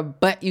account for a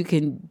butt you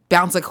can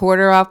bounce a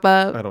quarter off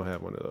of? I don't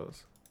have one of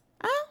those.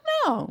 I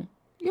don't know.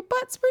 Your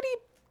butt's pretty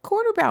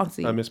quarter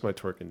bouncy. I miss my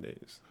twerking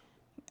days.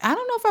 I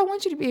don't know if I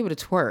want you to be able to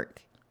twerk.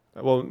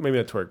 Well, maybe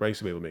not twerk, but I used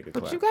to be able to make a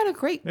clap. But you got a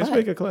great butt. Let's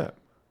make a clap.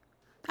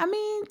 I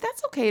mean,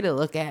 that's okay to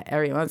look at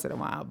every once in a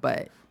while,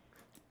 but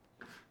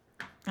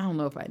I don't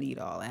know if I need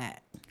all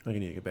that. I need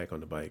to get back on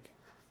the bike.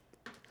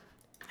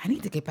 I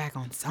need to get back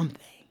on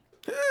something.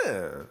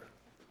 Yeah.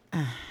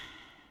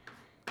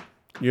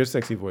 Your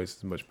sexy voice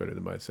is much better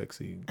than my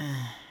sexy.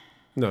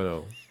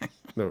 No,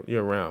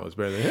 you're around. It's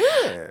better than.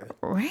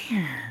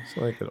 Rare. It's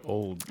like an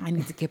old. I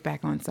need to get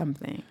back on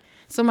something.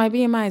 So my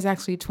BMI is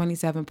actually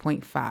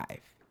 27.5.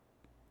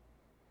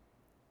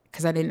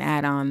 Because I didn't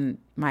add on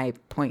my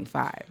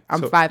 0.5.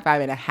 I'm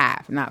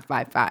 5'5.5", not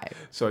 5'5".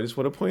 So I just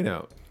want to point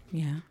out.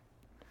 Yeah.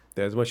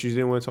 That as much as you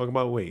didn't want to talk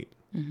about weight,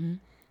 mm-hmm.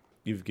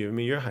 You've given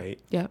me your height.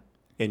 Yep.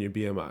 And your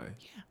BMI.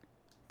 Yeah.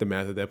 The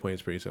math at that point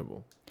is pretty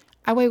simple.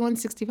 I weigh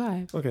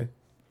 165. Okay.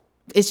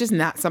 It's just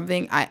not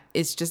something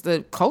it's just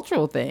a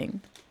cultural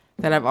thing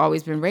that I've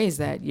always been raised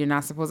that you're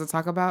not supposed to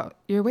talk about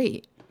your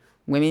weight.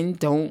 Women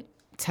don't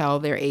tell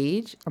their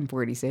age, I'm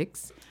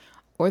 46,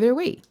 or their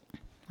weight,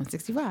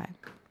 165.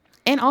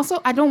 And also,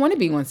 I don't want to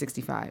be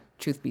 165,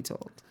 truth be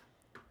told.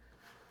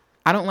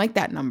 I don't like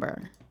that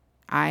number.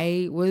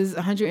 I was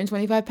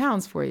 125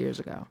 pounds 4 years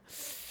ago.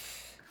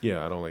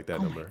 Yeah, I don't like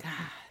that number. Oh, my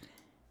God.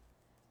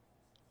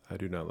 I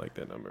do not like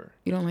that number.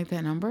 You don't like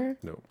that number?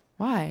 No.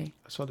 Why?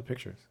 I saw the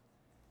pictures.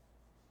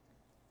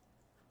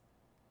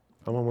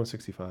 I'm on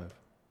 165.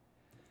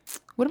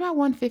 What about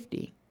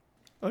 150?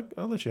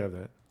 I'll let you have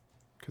that.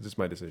 Because it's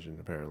my decision,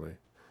 apparently.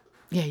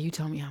 Yeah, you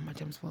tell me how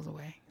much I'm supposed to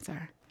weigh.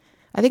 Sorry.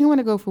 I think I'm going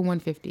to go for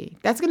 150.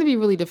 That's going to be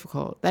really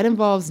difficult. That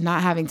involves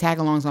not having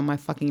tag-alongs on my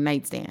fucking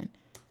nightstand.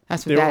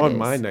 That's what that is. They're on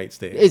my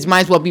nightstand. It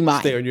might as well be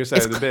mine. Stay on your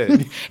side of the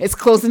bed. It's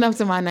close enough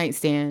to my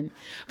nightstand.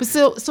 But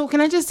so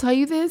can I just tell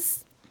you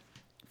this?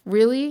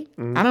 Really?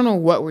 Mm-hmm. I don't know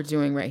what we're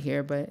doing right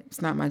here, but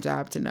it's not my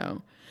job to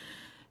know.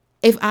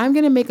 If I'm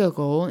going to make a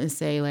goal and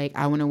say, like,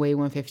 I want to weigh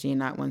 150 and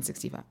not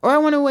 165, or I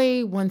want to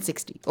weigh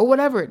 160, or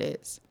whatever it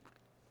is,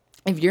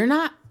 if you're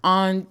not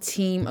on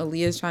team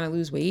Aaliyah's trying to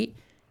lose weight,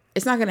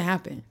 it's not going to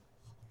happen.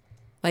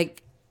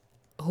 Like,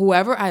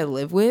 whoever I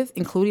live with,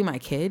 including my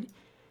kid,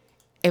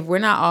 if we're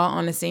not all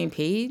on the same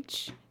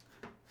page,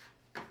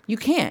 you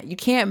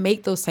can't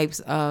make those types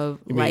of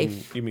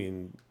life. You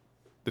mean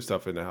the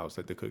stuff in the house,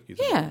 like the cookies?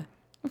 Yeah,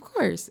 of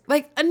course.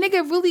 Like, a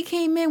nigga really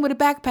came in with a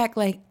backpack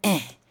like,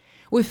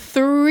 with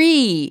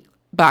 3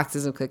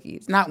 boxes of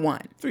cookies, not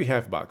 1. 3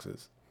 half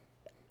boxes.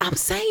 I'm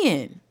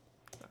saying.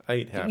 I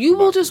eat half. You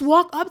will just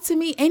walk up to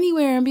me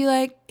anywhere and be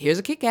like, here's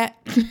a Kit Kat.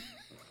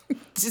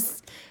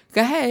 Just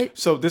go ahead.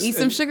 So eat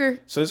some sugar.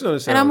 So this is going to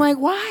sound. And I'm like,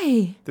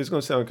 why? This is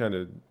going to sound kind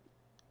of.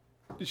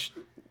 It's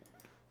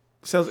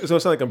going to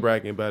sound like I'm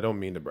bragging, but I don't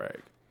mean to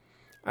brag.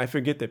 I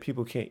forget that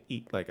people can't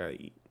eat like I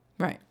eat.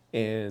 Right.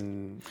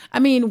 And. I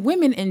mean,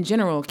 women in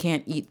general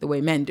can't eat the way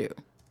men do.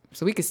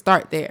 So we could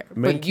start there.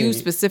 But you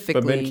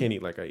specifically. But men can't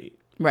eat like I eat.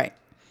 Right.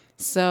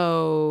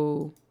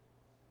 So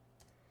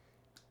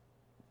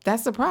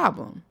that's the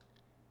problem.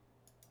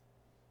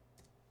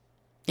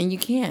 And you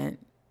can't.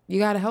 You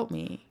got to help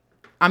me.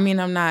 I mean,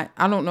 I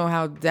don't know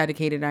how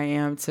dedicated I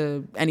am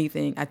to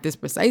anything at this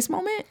precise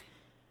moment,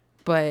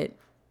 but.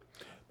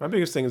 My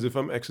biggest thing is if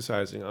I'm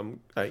exercising,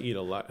 I eat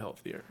a lot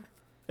healthier.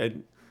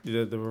 And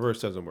the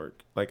reverse doesn't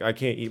work. Like, I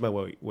can't eat my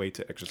way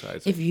to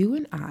exercise. If you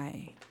and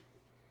I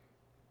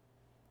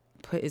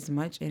put as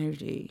much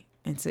energy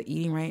into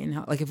eating right and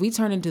health, like if we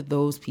turn into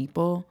those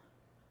people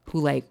who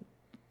like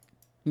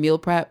meal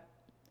prep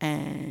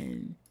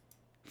and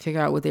figure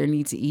out what they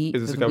need to eat.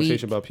 Is this a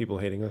conversation about people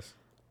hating us?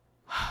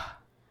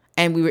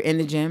 And we were in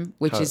the gym,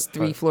 which is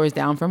 3 floors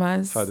down from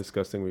us. How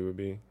disgusting we would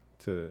be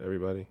to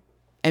everybody.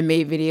 And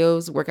made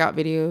videos, workout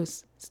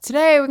videos. So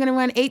today we're going to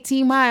run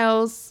 18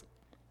 miles.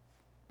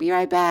 Be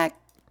right back.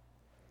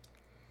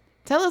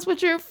 Tell us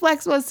what your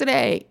flex was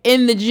today.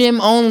 In the gym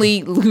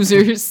only,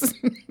 losers.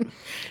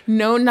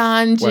 No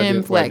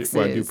non-gym flexes.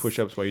 Why do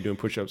push-ups while you're doing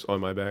push-ups on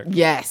my back?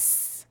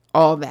 Yes.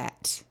 All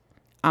that.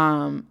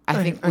 I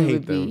think we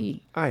would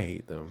be. I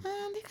hate them.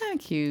 They're kind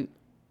of cute.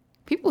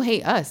 People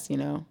hate us, you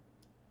know.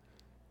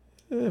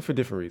 For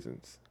different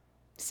reasons.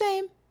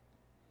 Same.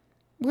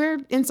 We're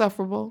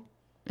insufferable,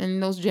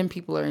 and those gym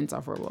people are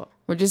insufferable.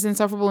 We're just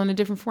insufferable in a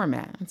different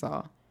format. That's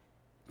all.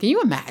 Can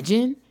you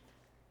imagine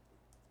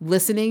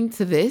listening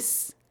to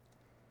this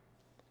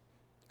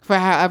for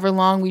however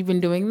long we've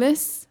been doing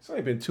this? It's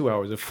only been 2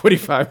 hours and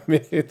 45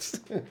 minutes.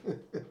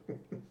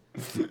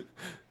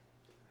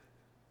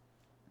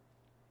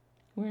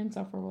 We're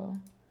insufferable.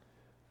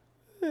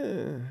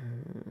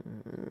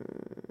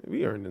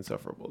 We earned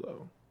insufferable,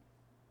 though.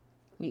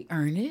 We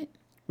earned it?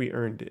 We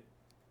earned it.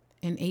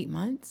 In 8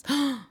 months?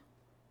 Cut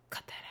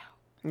that out.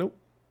 Nope.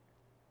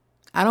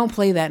 I don't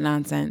play that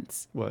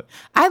nonsense. What?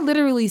 I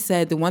literally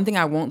said the one thing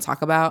I won't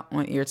talk about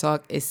on Ear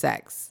Talk is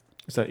sex.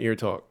 It's not ear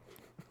talk.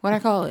 What I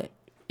call it?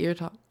 Ear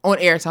Talk. On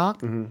Air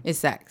Talk is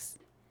sex.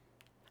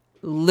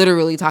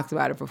 Literally talked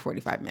about it for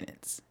 45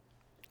 minutes.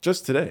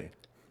 Just today.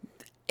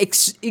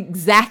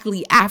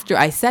 Exactly after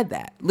I said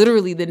that.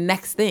 Literally the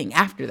next thing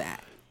after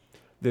that.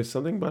 There's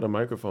something about a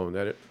microphone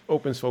that it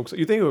opens folks up.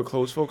 You think it would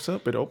close folks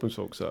up? It opens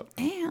folks up.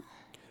 Damn.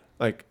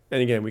 Like,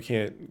 and again, we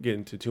can't get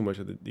into too much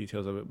of the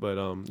details of it, but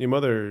your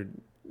mother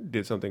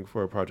did something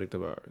for a project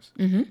of ours.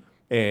 Mm-hmm.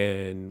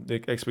 And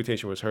the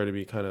expectation was her to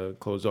be kind of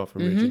closed off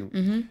from rigid.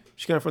 Mm-hmm.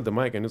 She got in front of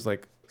the mic and it's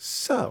like,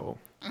 so.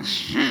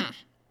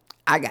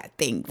 I got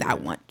things I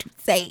want to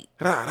say.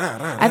 Rah, rah,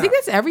 rah, I think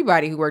that's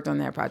everybody who worked on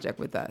that project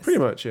with us. Pretty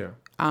much, yeah.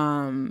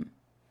 The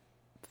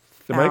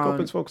mic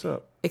opens folks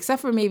up.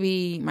 Except for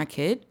maybe my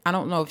kid. I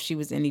don't know if she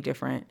was any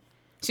different.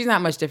 She's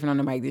not much different on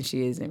the mic than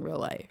she is in real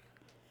life.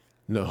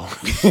 No.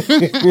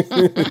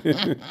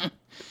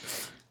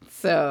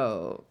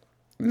 So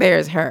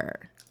there's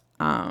her.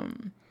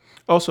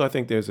 Also, I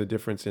think there's a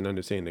difference in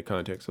understanding the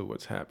context of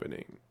what's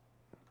happening.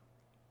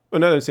 Well,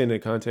 not understanding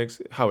the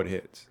context, how it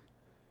hits.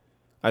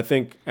 I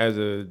think as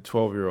a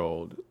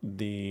 12-year-old,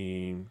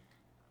 the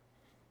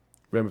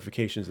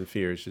ramifications and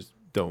fears just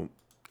don't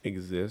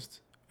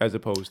exist, as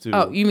opposed to...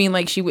 Oh, you mean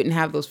like she wouldn't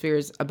have those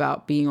fears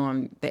about being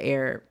on the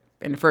air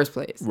in the first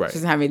place? Right. She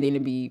doesn't have anything to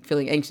be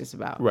feeling anxious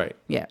about. Right.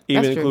 Yeah.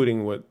 Even that's including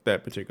true. what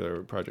that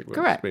particular project was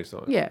Correct. based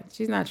on. Yeah.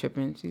 She's not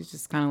tripping. She's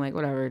just kind of like,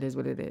 whatever, it is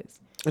what it is.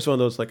 It's one of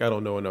those, like, I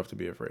don't know enough to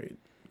be afraid.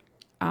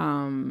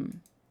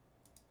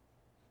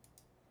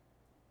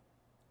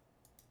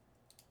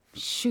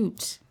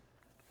 Shoot.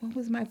 What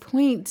was my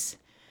point?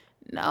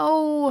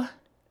 No.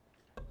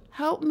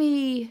 Help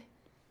me.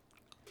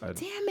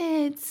 Damn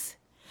it.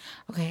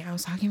 Okay, I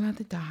was talking about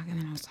the dog, and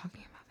then I was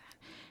talking about that.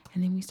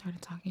 And then we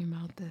started talking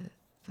about the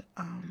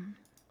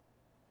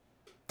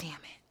damn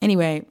it.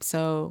 Anyway,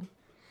 so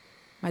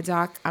my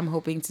doc, I'm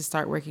hoping to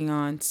start working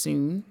on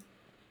soon.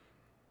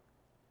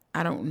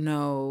 I don't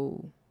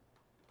know.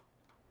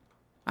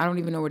 I don't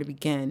even know where to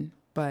begin,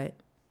 but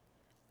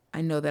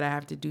I know that I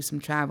have to do some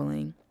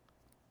traveling,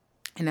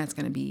 and that's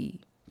going to be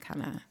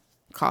kind of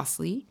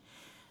costly.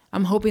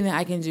 I'm hoping that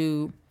I can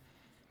do...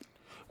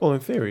 Well,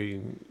 in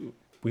theory,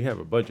 we have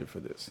a budget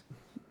for this.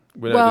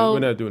 We're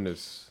not doing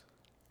this.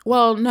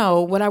 Well,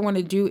 no. What I want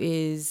to do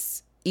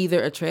is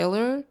either a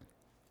trailer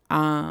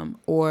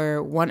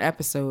or one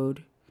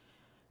episode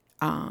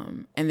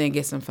and then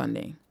get some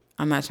funding.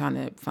 I'm not trying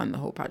to fund the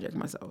whole project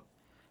myself.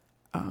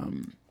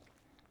 And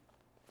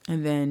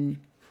then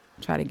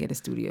try to get a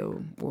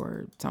studio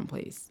or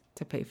someplace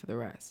to pay for the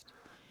rest.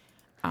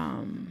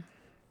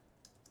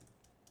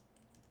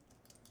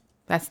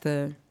 That's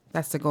the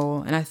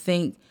goal. And I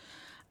think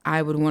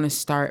I would want to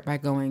start by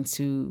going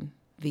to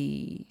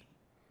the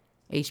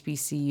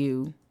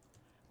HBCU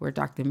where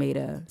Dr.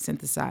 Maida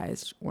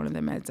synthesized one of the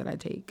meds that I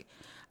take.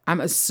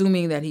 I'm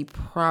assuming that he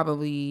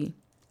probably,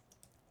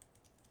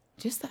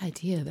 just the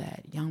idea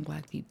that young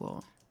Black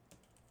people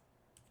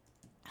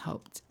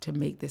helped to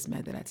make this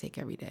med that I take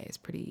every day is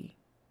pretty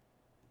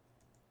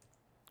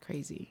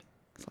crazy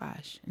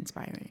 /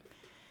 inspiring.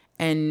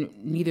 And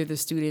neither the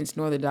students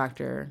nor the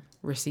doctor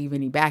receive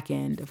any back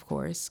end, of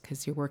course,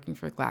 because you're working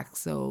for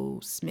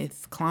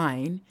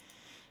GlaxoSmithKline.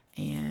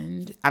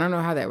 And I don't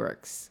know how that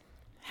works.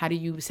 How do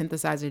you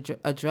synthesize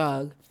a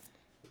drug?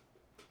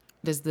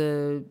 Does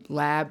the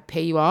lab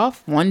pay you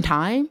off one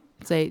time?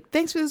 Say,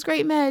 thanks for this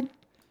great med.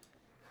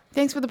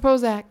 Thanks for the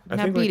Prozac. I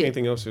think like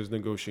anything else, there's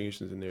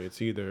negotiations in there.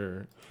 It's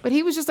either... But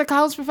he was just a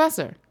college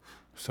professor.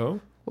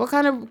 So? What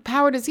kind of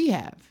power does he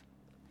have?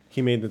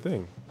 He made the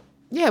thing.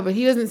 Yeah, but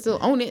he doesn't still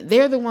own it.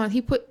 They're the one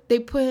they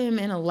put him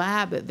in a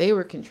lab that they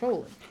were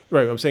controlling.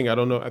 Right. I'm saying I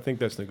don't know. I think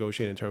that's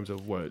negotiated in terms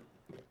of what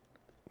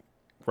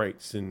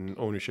rights and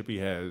ownership he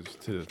has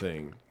to the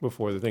thing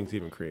before the thing's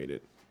even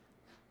created.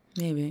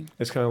 Maybe.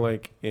 It's kind of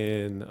like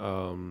in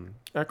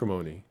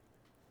Acrimony,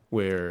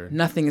 where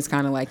nothing is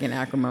kind of like in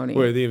Acrimony,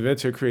 where the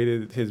inventor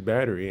created his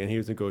battery and he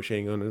was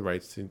negotiating on the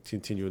rights to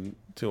continue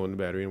to own the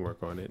battery and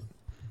work on it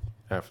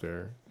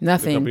after the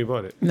company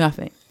bought it.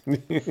 Nothing.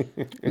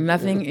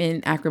 Nothing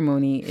in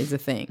Acrimony is a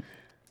thing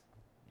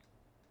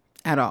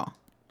at all.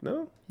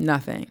 No?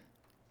 Nothing.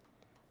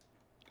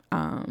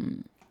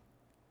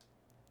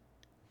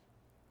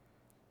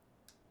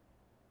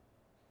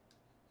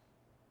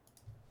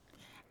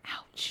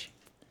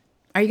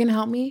 Are you going to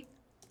help me?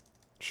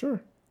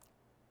 Sure.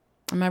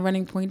 Am I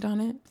running point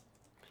on it?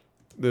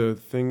 The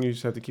thing you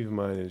just have to keep in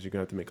mind is you're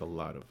going to have to make a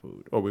lot of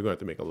food. Or we're going to have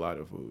to make a lot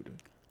of food.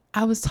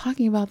 I was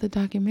talking about the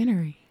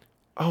documentary.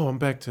 Oh, I'm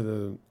back to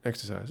the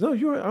exercise. No,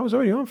 I was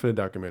already on for the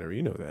documentary.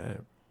 You know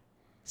that.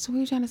 So what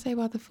are you trying to say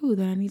about the food?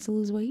 That I need to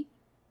lose weight?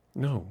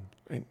 No.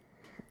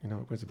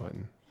 Where's the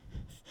button?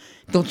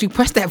 Don't you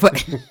press that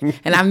button.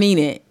 And I mean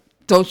it.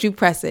 Don't you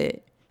press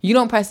it. You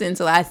don't press it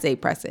until I say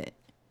press it.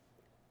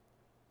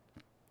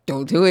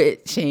 Don't do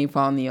it, Shane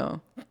Paul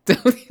Neal.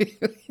 Don't do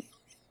it.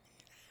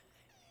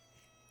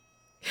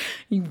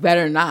 You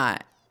better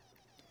not.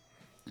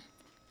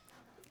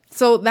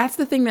 So that's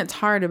the thing that's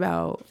hard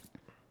about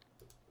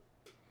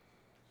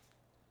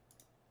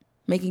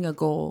making a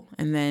goal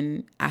and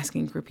then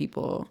asking for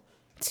people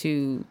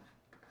to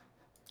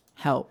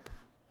help.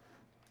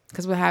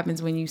 Because what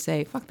happens when you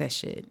say, fuck that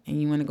shit,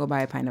 and you want to go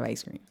buy a pint of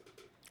ice cream?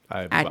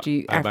 I buy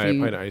a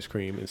pint of ice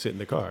cream and sit in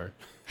the car.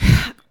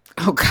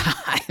 Oh,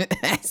 God,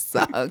 that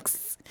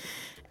sucks.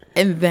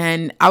 And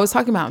then I was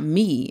talking about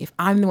me. If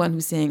I'm the one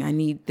who's saying I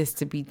need this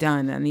to be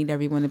done, I need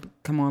everyone to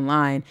come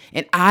online,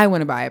 and I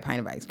want to buy a pint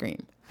of ice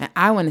cream, and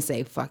I want to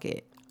say, fuck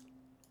it.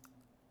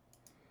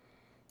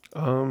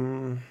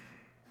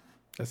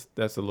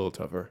 That's a little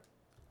tougher.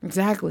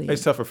 Exactly.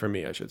 It's tougher for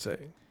me, I should say.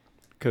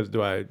 Because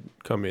do I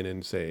come in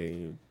and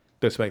say,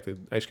 smack the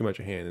ice cream out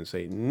your hand and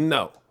say,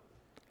 no?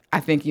 I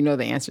think you know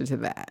the answer to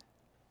that.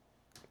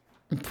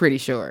 I'm pretty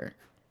sure.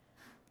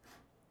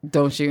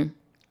 Don't you?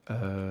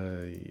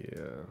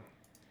 Yeah.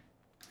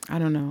 I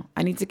don't know.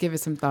 I need to give it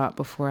some thought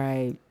before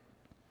I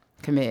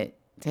commit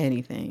to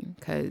anything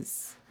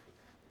because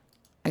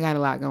I got a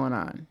lot going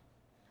on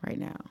right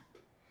now.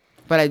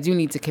 But I do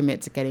need to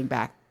commit to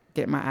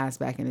get my ass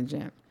back in the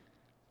gym.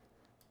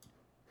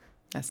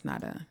 That's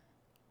not a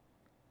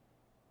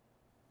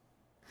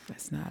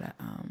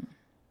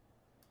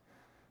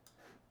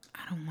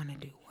I don't want to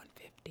do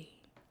 150.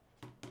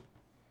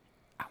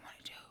 I want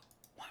to do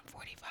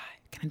 145.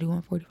 Can I do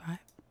 145?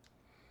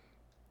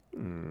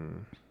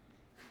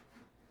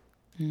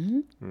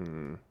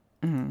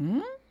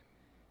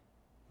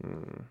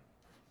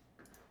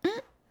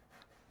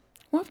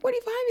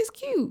 145 is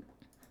cute.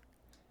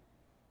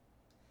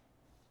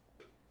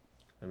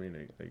 I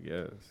mean, I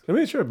guess. I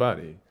mean, it's your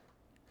body.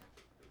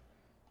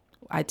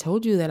 I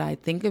told you that I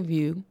think of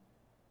you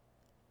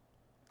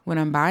when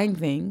I'm buying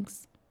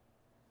things.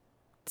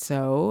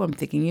 So I'm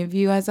thinking of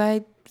you as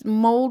I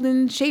mold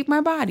and shape my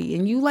body,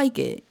 and you like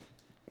it.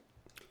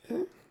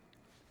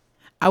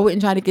 I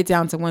wouldn't try to get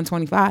down to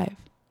 125.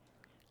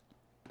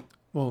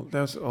 Well,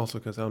 that's also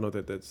because I don't know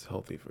that that's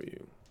healthy for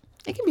you.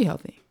 It can be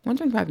healthy.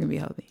 125 can be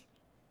healthy.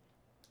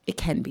 It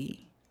can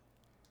be.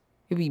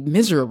 It'd be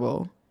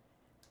miserable,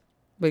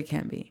 but it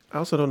can be. I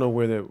also don't know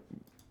where that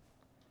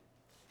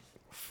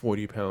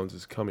 40 pounds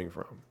is coming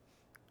from.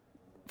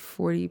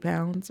 40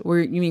 pounds? Where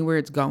you mean where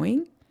it's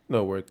going?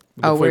 No, where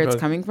it's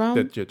coming from?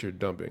 That you're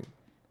dumping.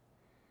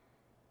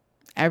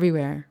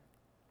 Everywhere.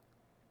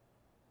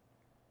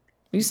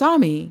 You saw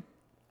me.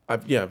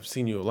 I've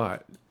seen you a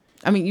lot.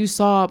 I mean, you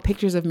saw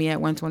pictures of me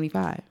at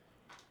 125.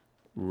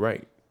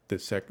 Right. The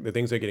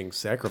things are getting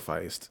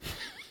sacrificed.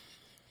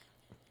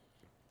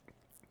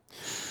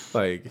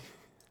 Like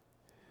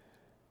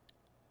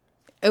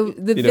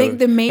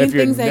the main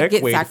things that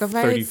get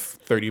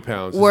sacrificed 30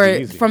 pounds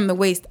were from the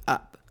waist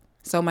up.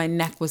 So my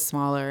neck was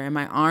smaller, and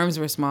my arms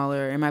were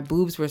smaller, and my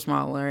boobs were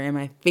smaller, and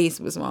my face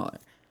was smaller.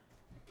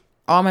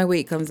 All my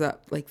weight comes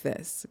up like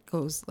this. It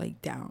goes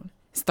like down.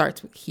 It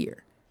starts with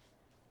here,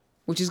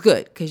 which is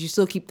good because you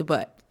still keep the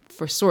butt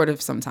for sort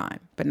of some time,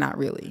 but not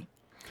really.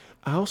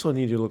 I also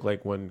need you to look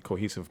like one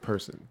cohesive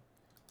person.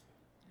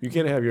 You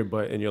can't have your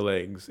butt and your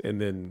legs and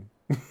then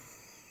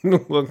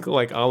look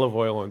like olive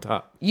oil on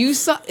top.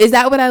 Is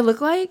that what I look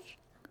like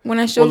when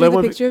I showed you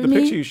the picture of me?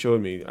 The picture you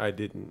showed me, I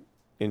didn't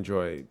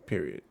enjoy,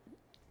 period.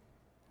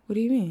 What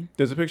do you mean?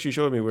 There's a picture you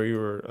showed me where you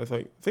were, I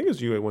think it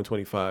was you at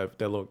 125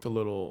 that looked a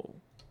little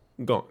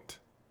gaunt.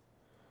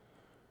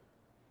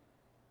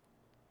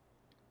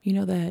 You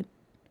know that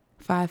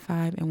 5'5"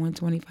 and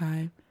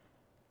 125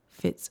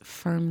 fits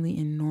firmly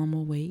in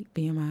normal weight,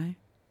 BMI,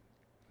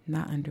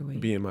 not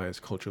underweight. BMI is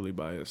culturally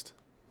biased.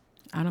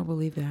 I don't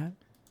believe that,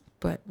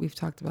 but we've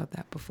talked about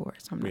that before,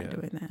 so I'm not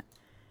doing that.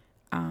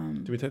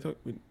 Did we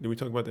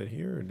talk about that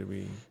here, or did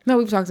we? No,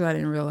 we've talked about it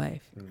in real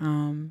life.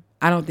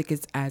 I don't think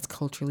it's as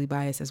culturally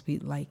biased as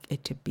we'd like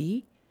it to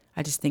be.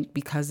 I just think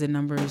because the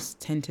numbers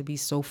tend to be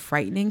so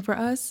frightening for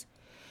us,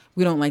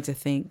 we don't like to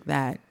think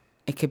that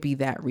it could be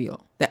that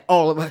real. That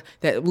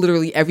that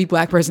literally every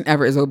black person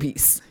ever is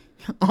obese.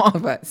 All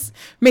of us.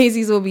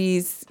 Maisie's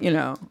obese,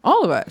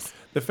 all of us.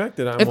 The fact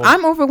that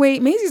I'm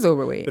overweight, Maisie's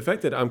overweight. The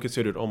fact that I'm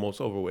considered almost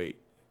overweight,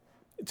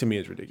 to me,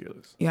 is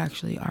ridiculous. You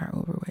actually are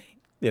overweight.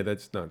 Yeah,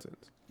 that's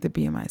nonsense. The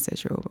BMI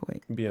says you're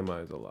overweight.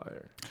 BMI is a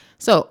liar.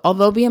 So,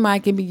 although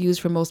BMI can be used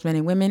for most men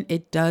and women,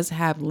 it does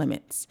have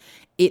limits.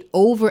 It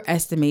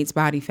overestimates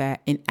body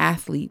fat in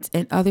athletes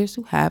and others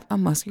who have a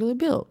muscular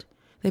build.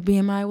 The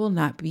BMI will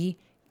not be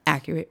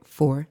accurate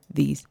for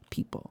these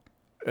people.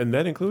 And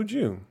that includes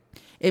you.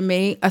 It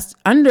may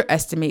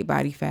underestimate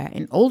body fat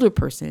in older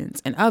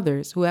persons and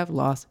others who have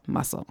lost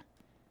muscle.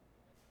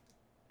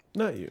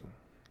 Not you.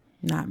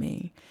 Not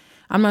me.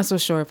 I'm not so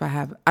sure if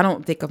I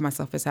don't think of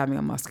myself as having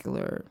a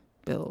muscular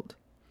build.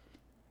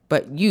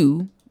 But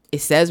it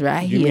says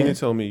right here. You mean to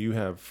tell me you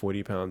have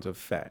 40 pounds of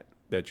fat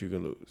that you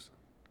can lose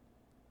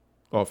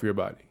off your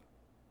body?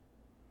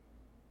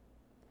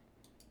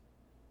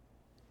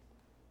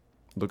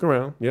 Look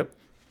around. Yep.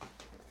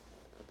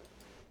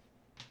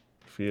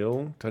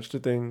 Feel, touch the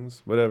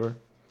things, whatever.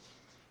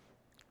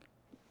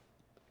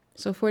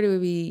 So 40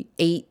 would be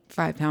 8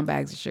 5-pound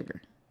bags of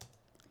sugar.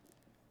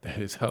 That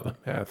is how the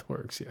math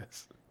works,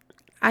 yes.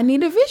 I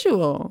need a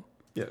visual.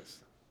 Yes.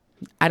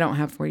 I don't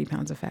have 40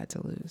 pounds of fat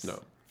to lose.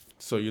 No.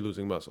 So you're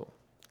losing muscle.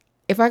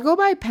 If I go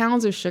by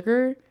pounds of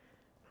sugar,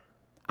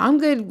 I'm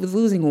good with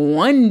losing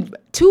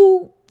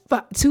 2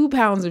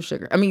 pounds of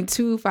sugar. I mean,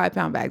 2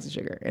 5-pound bags of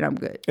sugar, and I'm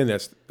good. And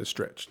that's the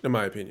stretch, in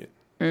my opinion.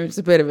 It's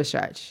a bit of a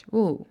stretch.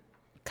 Ooh,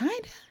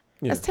 kind of.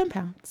 Yeah. That's 10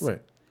 pounds.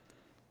 Right.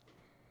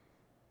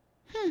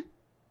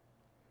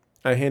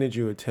 I handed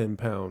you a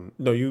 10-pound.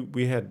 No,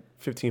 we had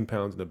 15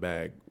 pounds in the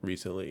bag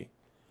recently,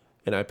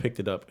 and I picked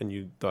it up, and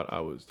you thought I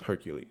was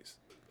Hercules.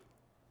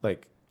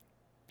 Like,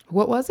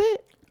 what was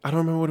it? I don't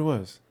remember what it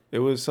was. It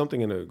was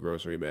something in a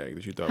grocery bag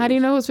that you thought. How do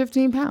you know it was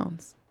 15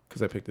 pounds?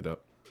 Because I picked it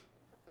up.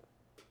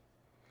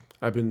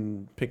 I've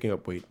been picking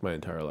up weight my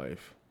entire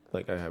life.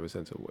 Like, I have a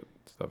sense of what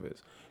stuff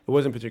is. It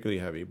wasn't particularly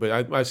heavy,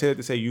 but I say that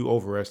to say you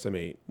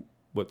overestimate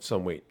what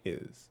some weight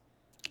is.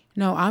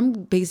 No, I'm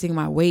basing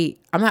my weight.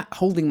 I'm not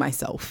holding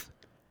myself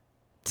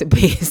to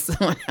base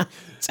someone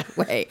else's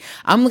weight.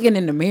 I'm looking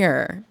in the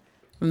mirror.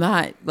 I'm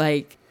not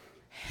like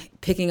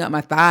picking up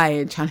my thigh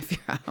and trying to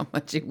figure out how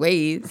much it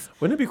weighs.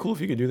 Wouldn't it be cool if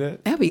you could do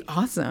that? That'd be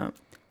awesome.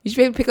 You should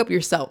be able to pick up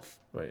yourself.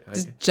 Right.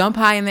 Just jump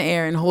high in the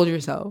air and hold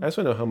yourself. I just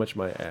want to know how much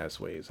my ass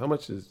weighs. How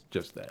much is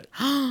just that?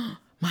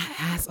 My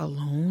ass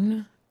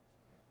alone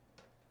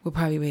would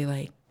probably weigh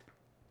like...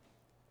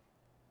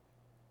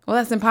 Well,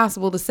 that's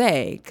impossible to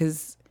say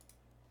because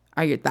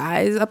are your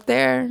thighs up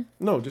there?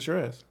 No, just your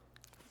ass.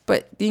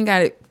 But you got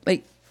to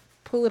like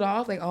pull it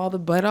off, like all the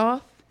butt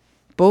off,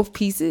 both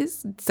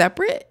pieces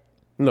separate.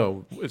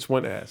 No, it's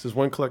one ass. It's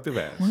one collective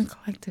ass. One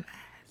collective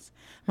ass.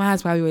 My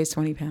ass probably weighs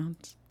 20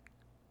 pounds.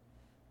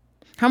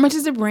 How much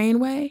does the brain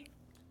weigh?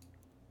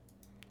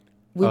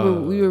 We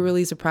were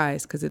really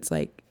surprised because it's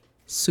like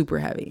super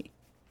heavy.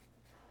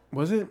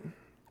 Was it?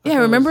 Yeah,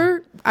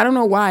 remember? I don't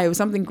know why. It was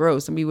something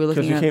gross, and we were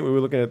looking at... We were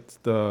looking at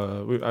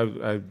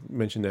I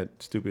mentioned that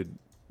stupid...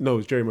 No,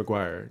 it's Jerry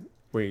Maguire.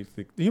 Weighs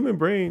the human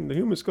brain, the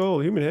human skull,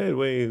 the human head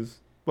weighs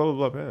blah, blah,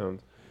 blah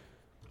pounds.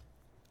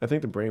 I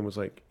think the brain was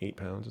like 8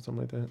 pounds or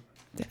something like that.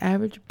 The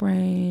average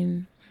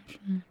brain,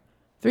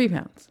 3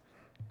 pounds.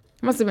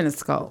 It must have been a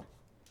skull.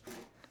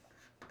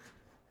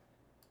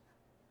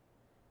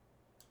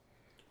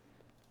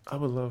 I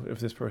would love if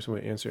this person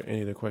would answer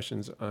any of the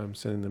questions I'm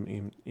sending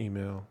them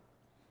email.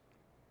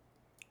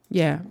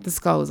 Yeah, the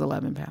skull is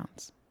 11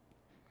 pounds.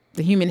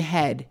 The human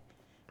head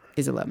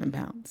is 11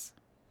 pounds.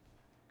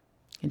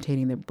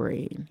 Containing the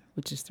brain,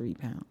 which is 3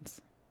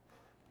 pounds.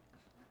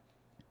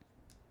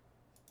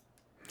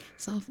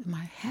 So if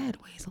my head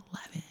weighs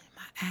 11,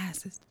 my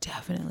ass is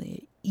definitely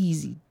an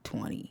easy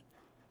 20.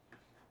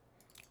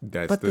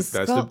 That's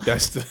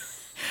the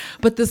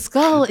But the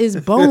skull is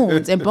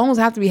bones, and bones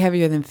have to be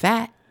heavier than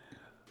fat.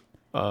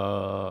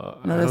 No,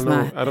 that's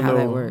not how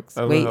that works.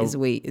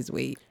 Weight is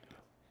weight.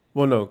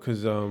 Well, no,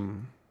 because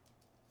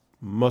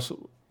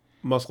muscle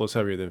is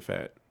heavier than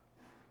fat.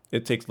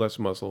 It takes less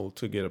muscle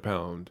to get a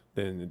pound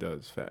than it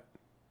does fat.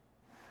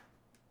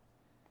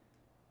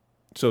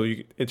 So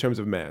in terms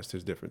of mass,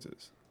 there's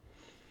differences.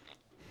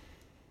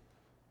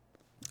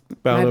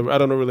 But I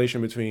don't know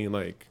relation between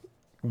like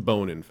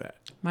bone and fat.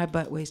 My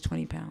butt weighs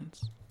 20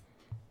 pounds.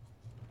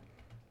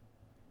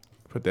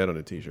 Put that on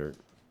a t-shirt.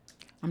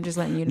 I'm just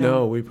letting you know.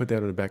 No, we put that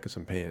on the back of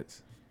some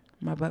pants.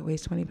 My butt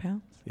weighs 20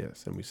 pounds?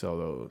 Yes, and we sell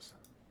those.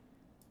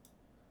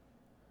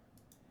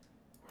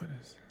 What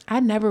is... I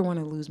never want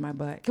to lose my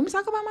butt. Can we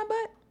talk about my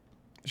butt?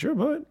 Sure,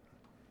 bud.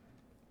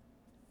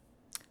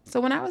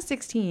 So when I was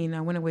 16,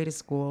 I went away to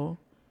school,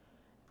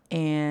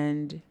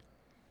 and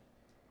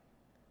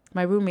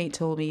my roommate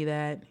told me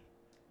that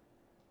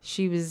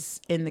she was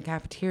in the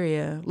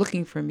cafeteria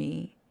looking for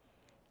me.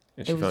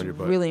 And she found your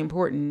butt. It was really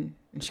important,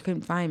 and she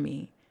couldn't find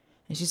me.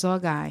 And she saw a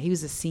guy. He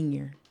was a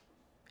senior,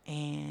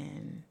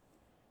 and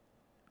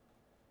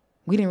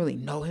we didn't really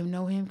know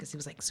him because he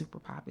was like super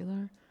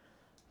popular.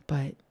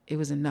 But it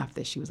was enough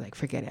that she was like,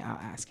 forget it, I'll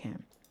ask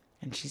him.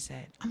 And she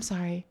said, I'm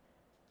sorry.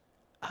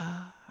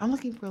 I'm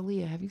looking for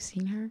Aaliyah. Have you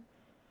seen her? And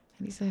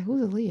he said,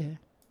 who's Aaliyah?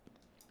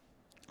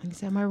 And he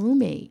said, my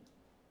roommate.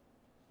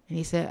 And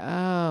he said,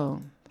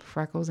 oh,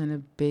 freckles and a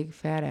big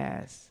fat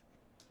ass.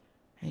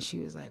 And she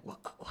was like, what?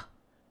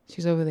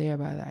 She's over there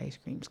by the ice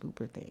cream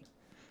scooper thing.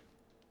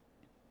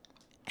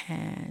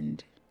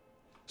 And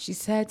she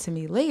said to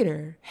me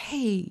later,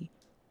 hey,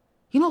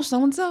 you know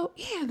so-and-so?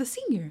 Yeah, the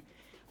senior.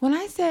 When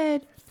I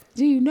said,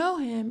 do you know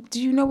him?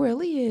 Do you know where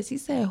Aaliyah is? He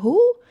said,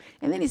 who?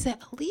 And then he said,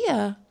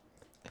 Aaliyah,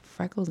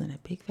 freckles and a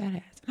big fat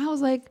ass. And I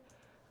was like,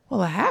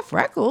 well, I have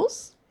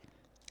freckles,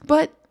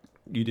 but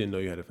You didn't know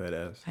you had a fat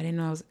ass. I didn't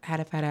know had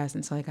a fat ass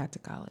until I got to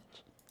college.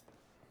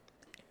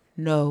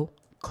 No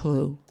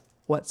clue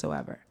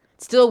whatsoever.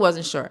 Still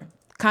wasn't sure.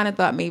 Kind of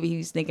thought maybe he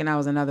was thinking I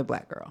was another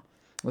black girl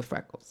with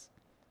freckles.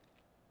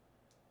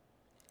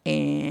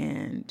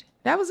 And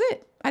that was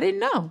it. I didn't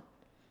know.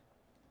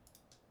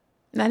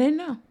 I didn't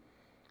know.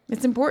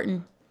 It's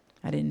important.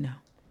 I didn't know.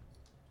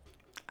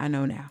 I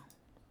know now.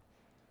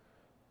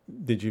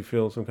 Did you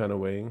feel some kind of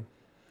way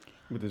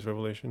with this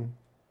revelation?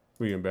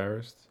 Were you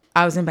embarrassed?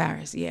 I was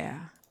embarrassed, yeah.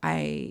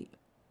 I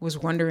was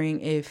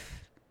wondering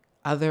if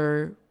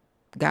other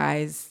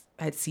guys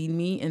had seen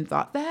me and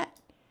thought that.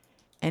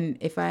 And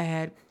if I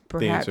had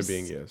perhaps... The answer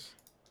being yes.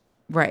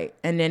 Right.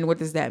 And then what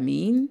does that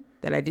mean?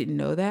 That I didn't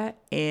know that?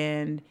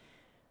 And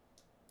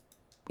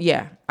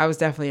yeah, I was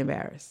definitely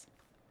embarrassed.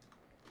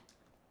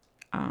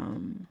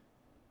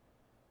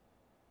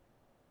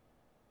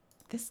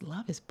 This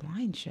Love is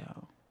Blind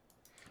show.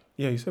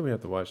 Yeah, you said we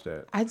have to watch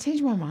that. I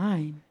changed my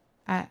mind.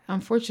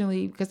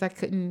 Unfortunately, because I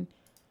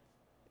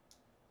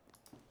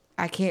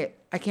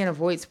can't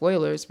avoid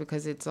spoilers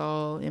because it's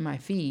all in my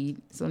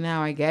feed. So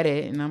now I get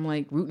it, and I'm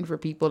like rooting for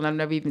people, and I've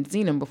never even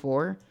seen them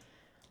before.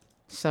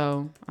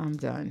 So I'm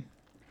done.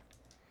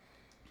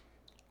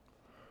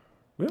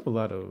 We have a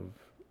lot of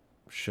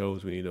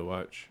shows we need to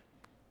watch.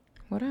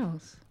 What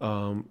else?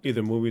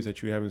 Either movies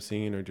that you haven't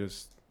seen or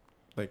just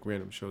like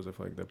random shows I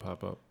feel like that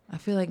pop up. I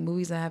feel like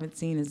movies I haven't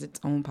seen is its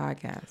own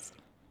podcast.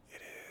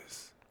 It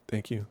is.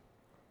 Thank you.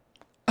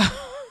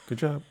 Good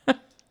job.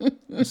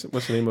 What's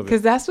the name of it?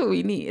 Because that's what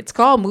we need. It's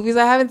called Movies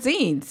I Haven't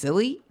Seen.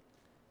 Silly.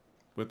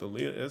 With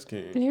Aaliyah S.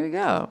 King. Here we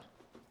go.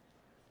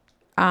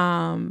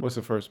 What's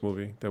the first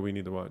movie that we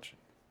need to watch?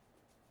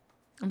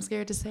 I'm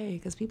scared to say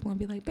because people gonna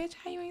be like, "Bitch,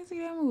 how you ain't see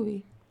that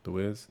movie?" The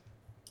Wiz.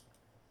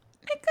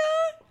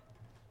 Nigga,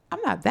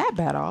 I'm not that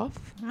bad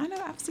off. I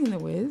know I've seen The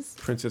Wiz.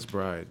 Princess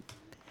Bride.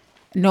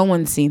 No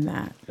one's seen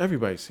that.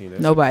 Everybody's seen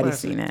it. Nobody's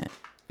seen it.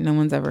 No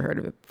one's ever heard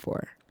of it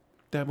before.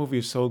 That movie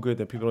is so good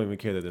that people don't even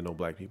care that there are no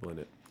black people in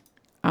it.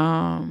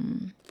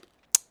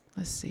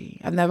 Let's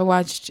see. I've never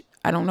watched.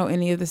 I don't know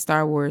any of the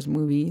Star Wars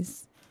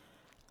movies.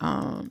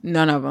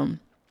 None of them.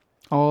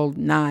 All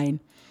 9.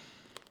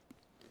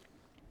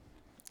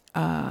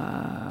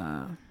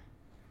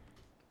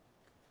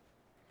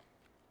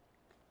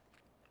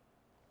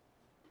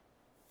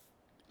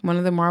 One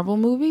of the Marvel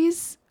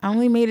movies, I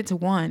only made it to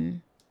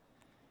 1.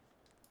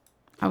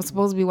 I was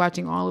supposed to be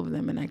watching all of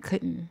them, and I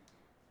couldn't.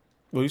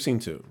 Well, you've seen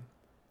 2.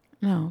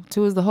 No,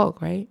 2 is the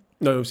Hulk, right?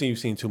 No, you've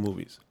seen 2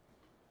 movies.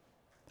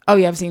 Oh,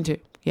 yeah, I've seen 2.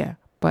 Yeah,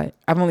 but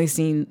I've only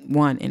seen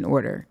 1 in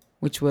order,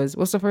 which was,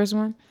 what's the first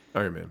one?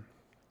 Iron Man.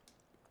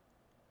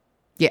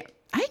 Yeah,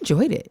 I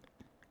enjoyed it.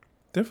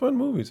 They're fun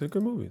movies. They're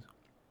good movies.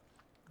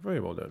 Very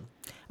well done.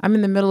 I'm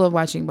in the middle of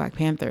watching Black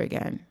Panther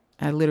again.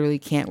 I literally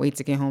can't wait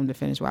to get home to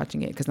finish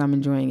watching it because I'm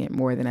enjoying it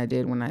more than I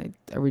did when I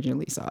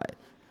originally saw it.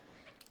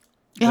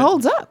 It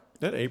holds up.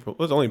 That April,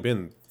 it's only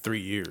been 3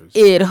 years.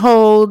 It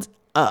holds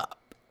up.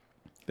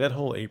 That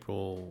whole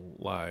April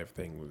live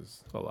thing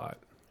was a lot.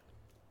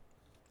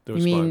 The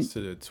You response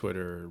to the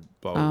Twitter,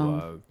 blah, blah,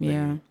 blah.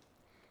 Yeah.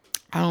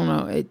 I don't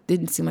know. It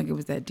didn't seem like it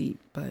was that deep,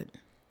 but.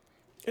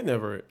 It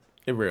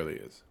rarely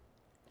is.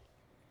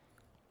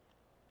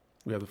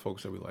 We have the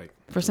folks that we like.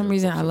 For some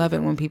reason, I love it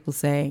when people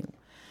say,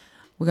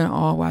 we're going to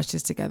all watch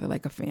this together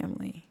like a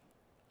family.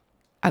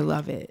 I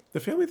love it. The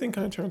family thing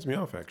kind of turns me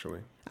off, actually.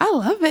 I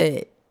love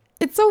it.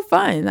 It's so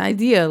fun. The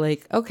idea,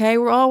 like, okay,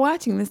 we're all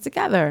watching this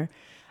together.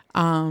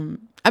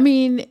 I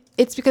mean,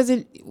 it's because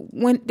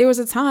when there was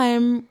a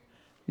time,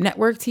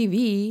 network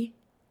TV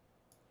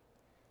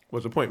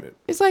was appointment.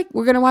 It's like,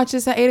 we're going to watch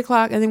this at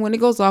 8:00, and then when it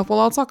goes off, we'll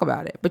all talk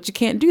about it. But you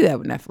can't do that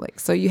with Netflix.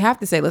 So you have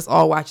to say, let's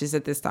all watch this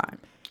at this time.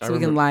 So we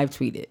can live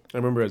tweet it. I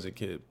remember as a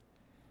kid,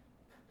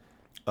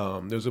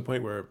 there was a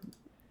point where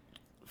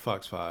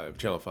Fox 5,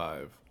 Channel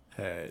 5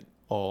 had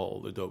all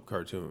the dope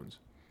cartoons.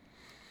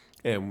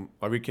 And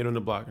every kid on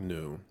the block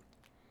knew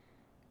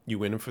you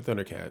went in for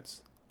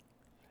Thundercats,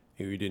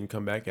 and you didn't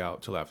come back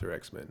out till after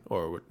X-Men.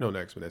 Or, no,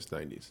 not X-Men, that's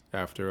 90s.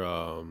 After,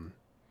 I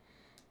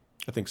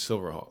think,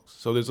 Silverhawks.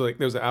 So there's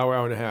an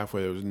hour and a half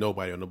where there was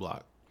nobody on the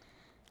block.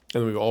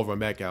 And then we would all run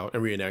back out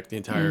and reenact the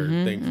entire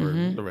thing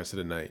for the rest of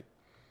the night.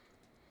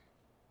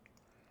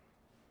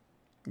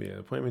 Yeah,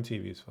 appointment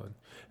TV is fun.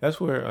 That's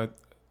where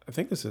I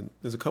think there's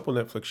a couple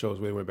Netflix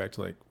shows where they went back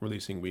to like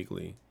releasing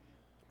weekly,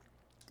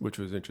 which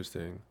was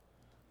interesting.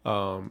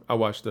 I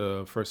watched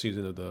the first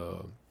season of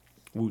the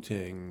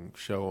Wu-Tang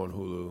show on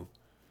Hulu,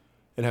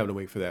 and having to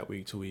wait for that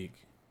week to week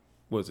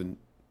wasn't.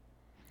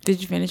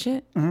 Did you finish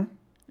it? Mm-hmm.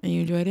 And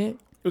you enjoyed it?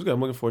 It was good.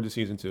 I'm looking forward to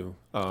season 2.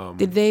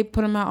 Did they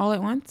put them out all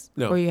at once?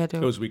 No, or you had to,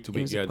 it was week to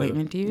week. It was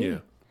appointment TV? Yeah,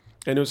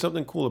 and there was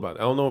something cool about it.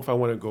 I don't know if I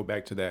want to go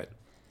back to that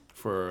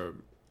for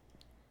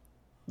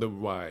the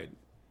wide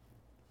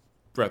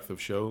breadth of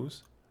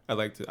shows. I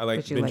like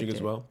binging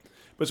as well,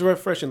 but it's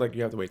refreshing. Like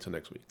you have to wait till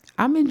next week.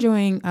 I'm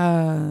enjoying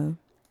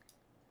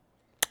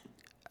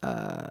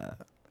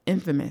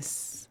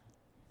Infamous.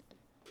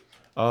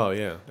 Oh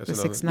yeah, that's The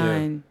another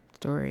 6ix9ine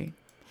story.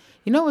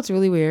 You know what's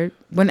really weird?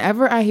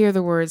 Whenever I hear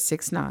the word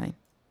 6ix9ine,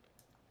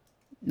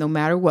 no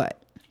matter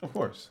what. Of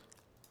course.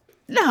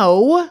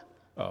 No.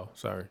 Oh,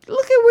 sorry.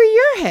 Look at where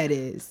your head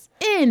is.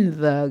 In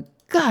the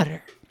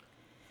gutter.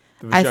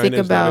 The I vagina think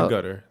is not a about-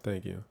 gutter.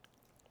 Thank you.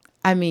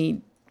 I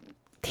mean,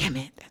 damn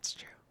it, that's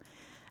true.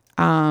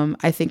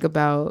 I think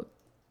about,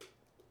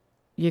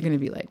 you're going to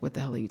be like, what the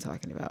hell are you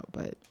talking about?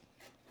 But,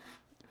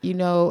 you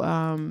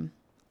know,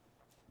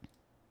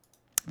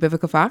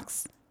 Vivica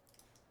Fox?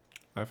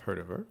 I've heard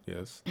of her.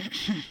 Yes.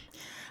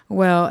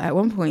 Well, at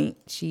one point,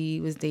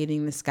 she was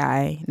dating this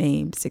guy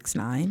named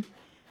 6ix9ine.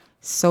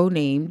 So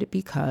named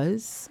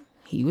because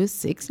he was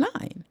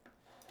 6'9".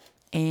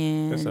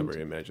 And That's not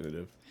very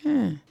imaginative.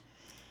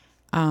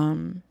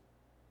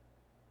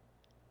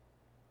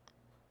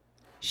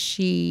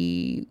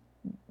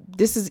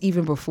 This is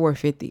even before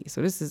 50.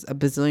 So this is a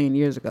bazillion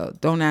years ago.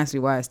 Don't ask me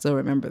why I still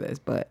remember this,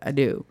 but I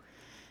do.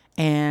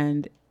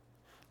 And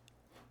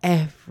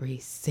every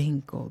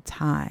single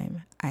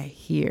time I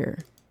hear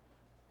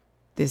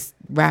this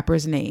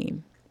rapper's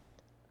name,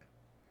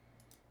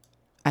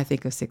 I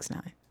think of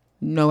 6ix9ine.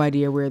 No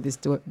idea where this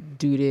dude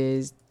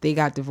is. They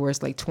got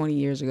divorced like 20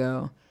 years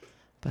ago,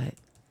 but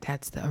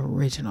that's the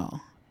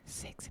original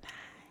 6ix9ine.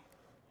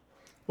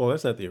 Well,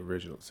 that's not the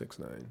original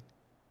 6ix9ine.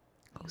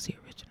 Who's the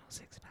original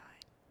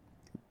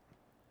 6ix9ine?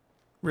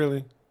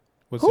 Really?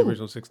 What's Who? the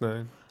original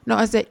 6ix9ine? No,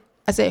 I said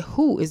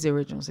who is the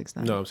original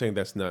 6ix9ine? No, I'm saying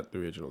that's not the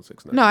original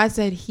 6ix9ine. No, I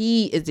said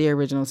he is the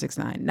original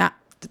 6ix9ine. Not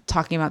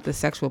talking about the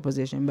sexual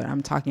position, but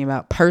I'm talking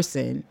about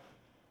person.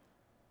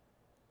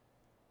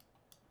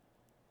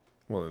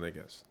 Well, then I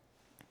guess.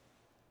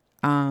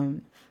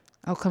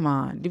 Oh, come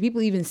on. Do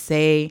people even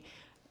say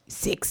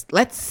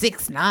let's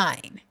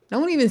 6'9"? No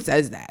one even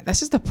says that. That's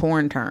just a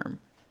porn term.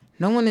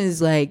 No one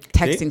is like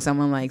texting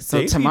someone like, so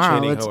Daisy tomorrow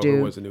Chaining, let's however,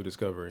 do. was a new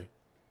discovery.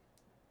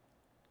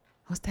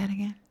 What's that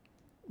again?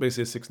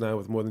 Basically, 6ix9ine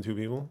with more than two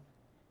people.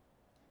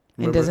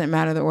 It doesn't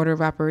matter the order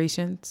of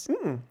operations.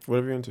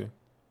 Whatever you're into.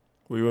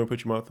 What you want to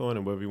put your mouth on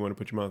and whatever you want to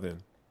put your mouth in.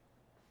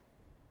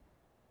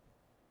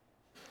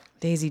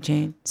 Daisy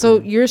chain. So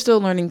you're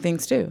still learning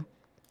things too.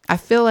 I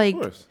feel like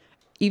Of course.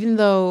 even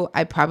though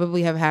I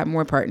probably have had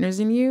more partners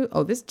than you,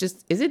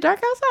 is it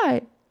dark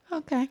outside?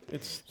 Okay.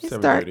 It's It's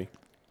 7:30.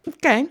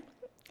 Okay.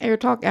 Air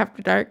talk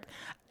after dark.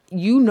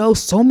 You know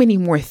so many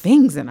more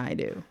things than I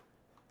do.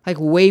 Like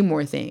way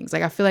more things.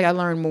 Like I feel like I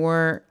learned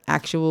more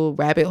actual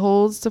rabbit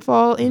holes to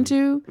fall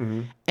into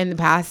in the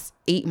past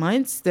 8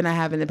 months than I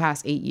have in the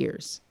past 8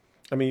 years.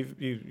 I mean,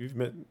 you've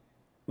met at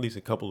least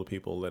a couple of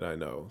people that I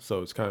know,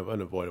 so it's kind of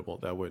unavoidable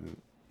that I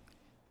wouldn't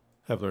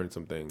have learned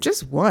some things.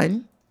 Just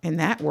one in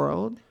that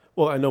world.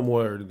 Well, I know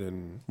more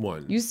than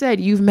one. You said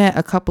you've met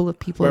a couple of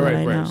people that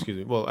I know. Excuse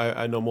me. Well,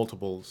 I know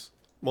multiple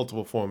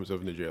forms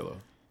of Nigella.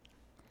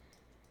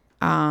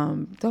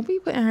 Don't be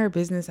putting her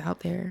business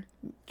out there.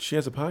 She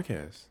has a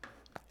podcast.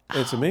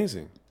 It's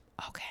amazing.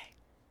 Okay.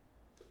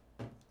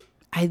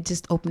 I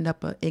just opened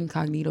up an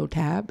incognito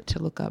tab to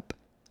look up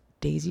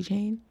Daisy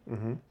Chain.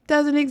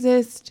 Doesn't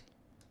exist.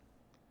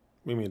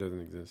 What do you mean it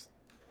doesn't exist?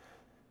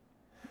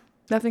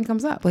 Nothing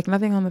comes up. Like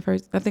nothing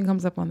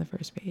comes up on the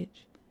first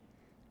page.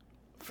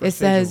 First It page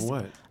says of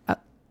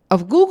what?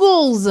 Of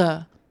Google's.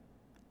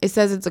 It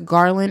says it's a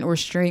garland or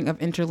string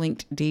of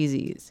interlinked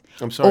daisies.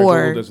 I'm sorry,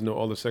 or- Google doesn't know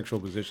all the sexual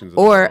positions. Of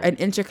the Or world. an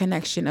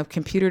interconnection of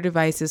computer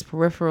devices,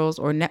 peripherals,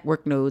 or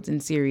network nodes in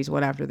series,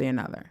 one after the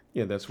another.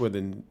 Yeah, that's where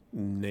the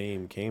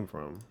name came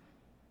from.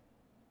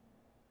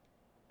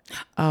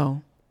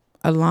 Oh,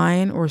 a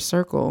line or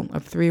circle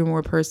of 3 or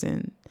more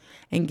persons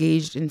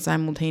engaged in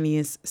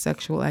simultaneous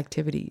sexual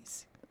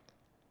activities.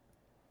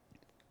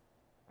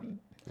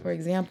 For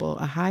example,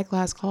 a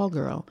high-class call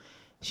girl,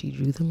 she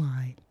drew the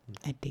line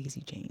at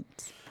Daisy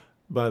Chains.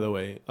 By the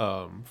way,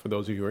 for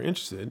those of you who are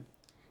interested,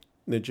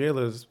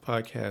 Nigella's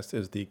podcast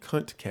is the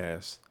Cunt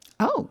Cast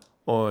Oh,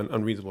 on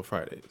Unreasonable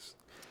Fridays.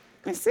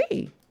 I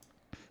see.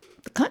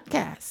 The cunt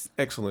cast.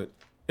 Excellent.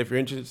 If you're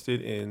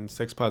interested in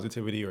sex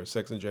positivity or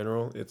sex in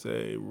general, it's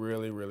a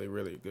really, really,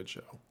 really good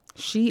show.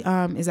 She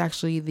is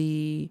actually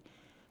the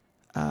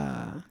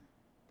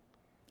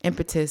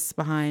impetus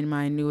behind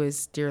my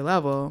newest Dear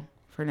Level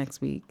for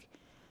next week,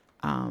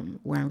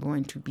 where I'm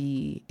going to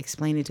be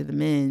explaining to the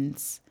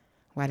men's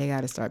why they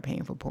got to start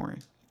paying for porn.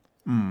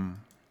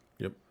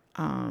 Yep.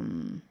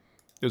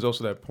 There's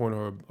also that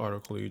Pornhub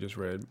article you just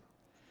read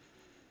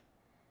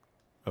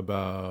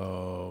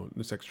about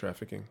the sex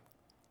trafficking.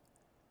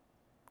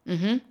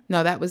 No,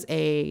 that was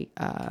a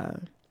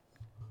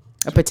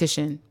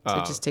petition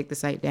to just take the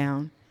site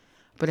down,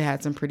 but it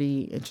had some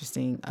pretty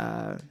interesting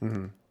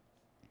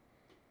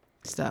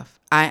stuff.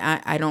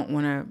 I don't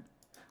want to.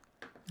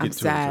 I'm Get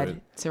too into sad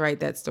it. to write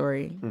that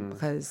story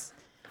because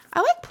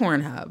I like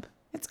Pornhub.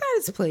 It's got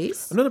its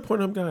place. Another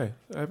Pornhub guy.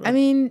 I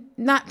mean,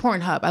 not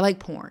Pornhub. I like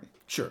porn.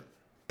 Sure.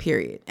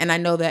 Period. And I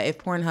know that if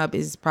Pornhub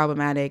is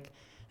problematic,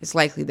 it's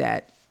likely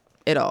that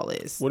it all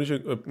is. What is your?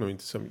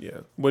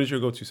 What is your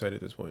go-to site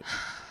at this point?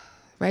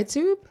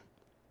 RedTube?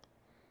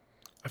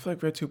 I feel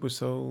like RedTube was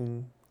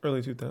so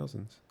early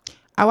 2000s.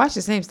 I watch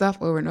the same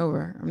stuff over and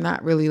over. I'm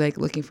not really like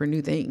looking for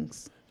new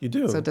things. You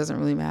do. So it doesn't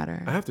really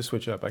matter. I have to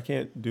switch up. I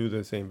can't do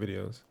the same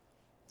videos.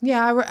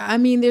 Yeah, I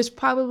mean, there's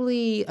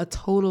probably a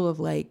total of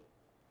like...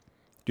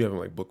 Do you have them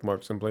like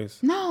bookmarked someplace?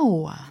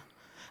 No.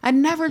 I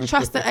never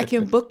trust that I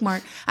can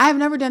bookmark. I have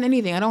never done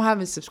anything. I don't have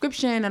a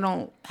subscription. I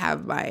don't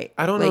have my...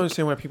 I don't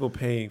understand why people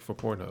pay for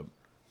Pornhub.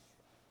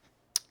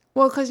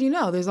 Well, because,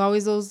 there's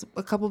always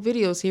a couple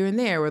videos here and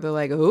there where they're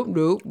like, oh,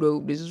 nope,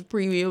 this is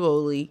premium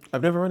only.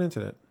 I've never run into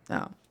that.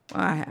 Oh,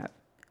 well, I have.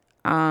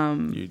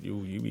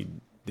 You be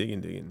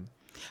digging.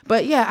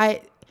 But yeah,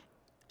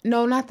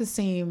 no, not the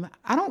same.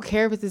 I don't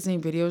care if it's the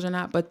same videos or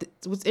not. But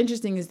what's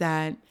interesting is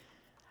that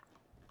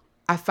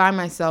I find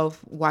myself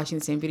watching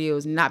the same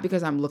videos, not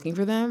because I'm looking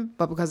for them,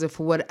 but because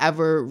for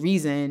whatever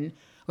reason,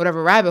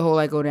 whatever rabbit hole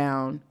I go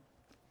down,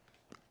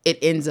 it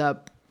ends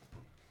up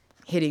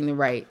hitting the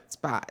right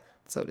spot,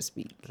 so to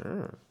speak.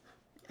 Sure.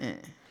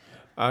 And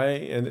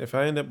if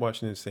I end up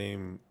watching the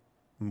same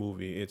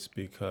movie, it's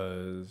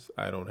because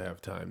I don't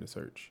have time to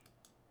search.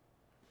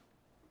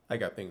 I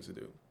got things to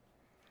do.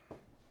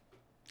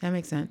 That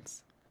makes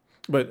sense.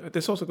 But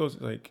this also goes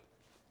like,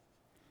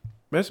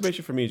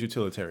 masturbation for me is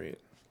utilitarian.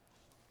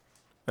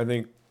 I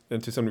think,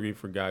 and to some degree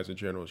for guys in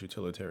general, it's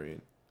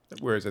utilitarian.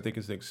 Whereas I think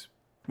it's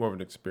more of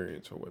an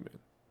experience for women.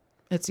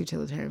 It's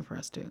utilitarian for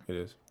us too. It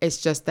is. It's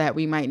just that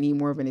we might need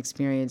more of an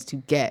experience to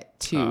get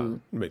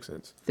to makes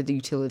sense. The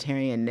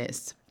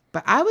utilitarianness.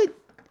 But how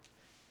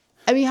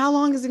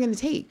long is it going to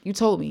take? You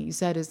told me. You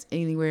said it's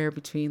anywhere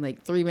between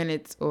like 3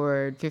 minutes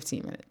or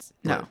 15 minutes.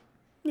 No. Right.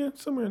 Yeah,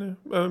 somewhere in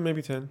there.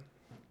 Maybe 10.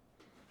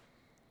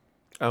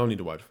 I don't need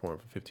to watch porn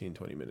for 15,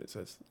 20 minutes.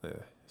 That's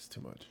it's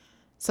too much.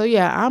 So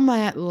yeah, I'm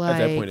at like...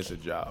 At that point, it's a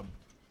job.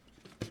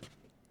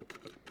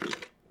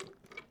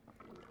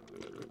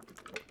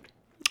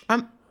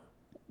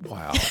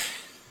 Wow.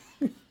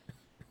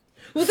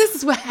 Well, this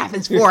is what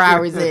happens 4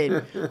 hours in.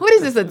 What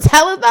is this, a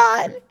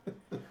telethon?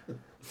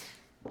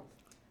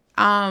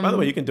 By the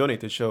way, you can donate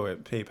to the show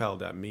at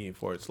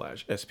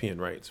paypal.me/SPN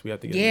rights. We have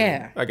to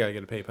get I got to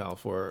get a PayPal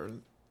for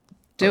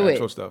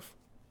actual stuff.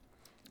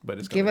 But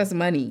it's give us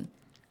money.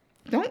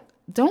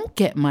 Don't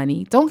get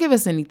money. Don't give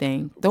us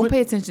anything. Don't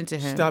pay attention to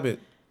him. Stop it.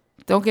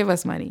 Don't give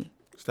us money.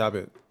 Stop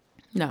it.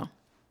 No.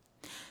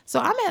 So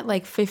I'm at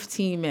like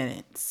 15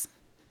 minutes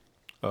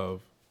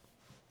of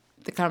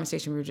the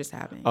conversation we were just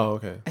having. Oh,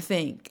 okay. I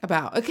think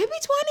about, it could be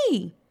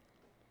 20.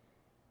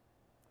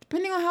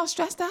 Depending on how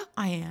stressed out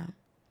I am.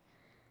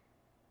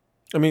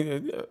 I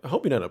mean, I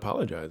hope you're not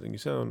apologizing. You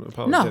sound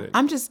apologetic. No,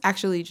 I'm just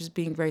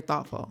being very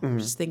thoughtful. I'm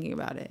just thinking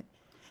about it.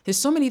 There's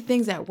so many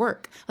things at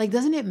work. Like,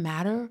 doesn't it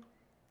matter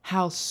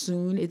how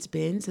soon it's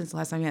been since the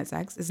last time you had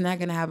sex? Isn't that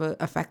going to have an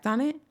effect on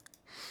it?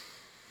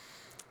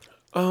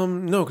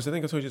 No, because I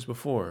think I told you this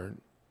before.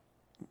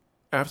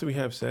 After we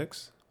have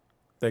sex,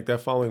 like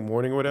that following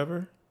morning or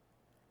whatever,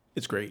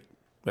 it's great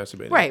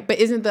masturbating. Right, but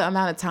isn't the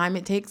amount of time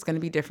it takes going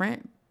to be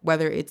different,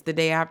 whether it's the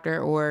day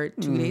after or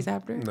 2 days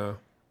after? No.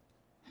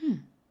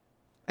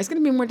 It's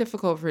going to be more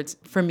difficult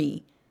for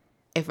me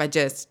if I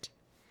just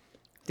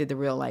did the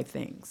real life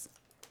things.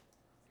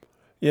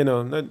 Yeah,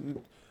 no.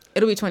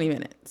 It'll be 20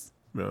 minutes.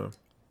 No.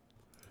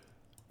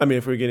 I mean,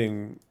 if we're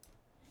getting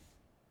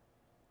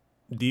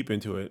deep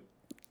into it,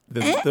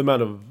 the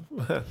amount of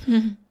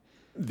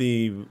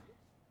the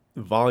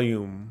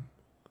volume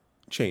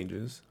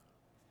changes.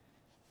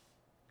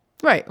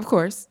 Right, of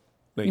course.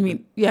 Like, you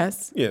mean,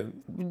 yes. Yeah.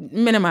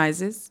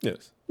 Minimizes.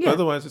 Yes. Yeah.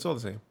 Otherwise, it's all the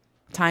same.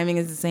 Timing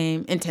is the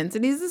same.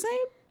 Intensity is the same?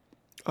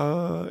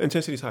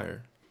 Intensity is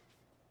higher.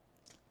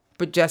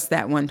 But just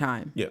that one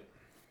time? Yeah.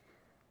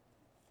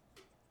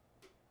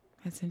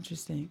 That's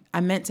interesting.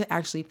 I meant to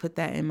actually put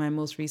that in my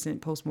most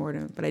recent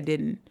postmortem, but I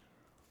didn't.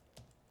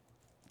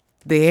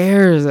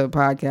 There's a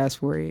podcast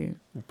for you.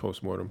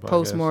 Postmortem podcast.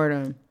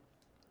 Postmortem.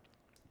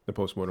 The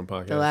postmortem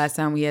podcast. The last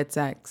time we had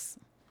sex.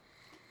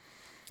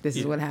 This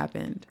is what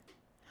happened.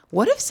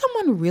 What if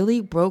someone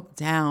really broke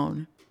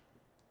down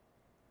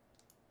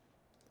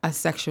a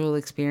sexual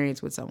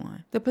experience with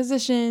someone? The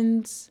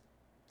positions.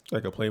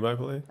 Like a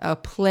play-by-play? A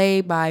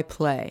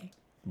play-by-play.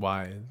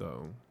 Why,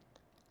 though?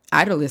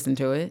 I'd listen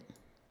to it.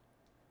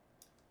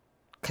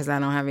 Because I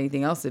don't have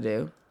anything else to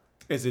do.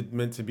 Is it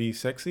meant to be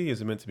sexy? Is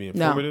it meant to be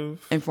informative?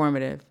 No,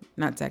 informative,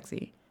 not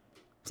sexy.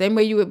 Same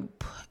way you would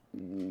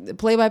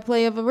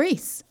play-by-play of a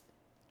race.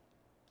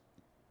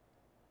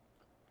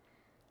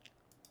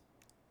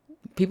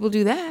 People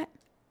do that.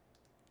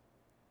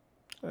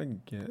 I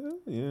guess,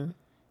 yeah.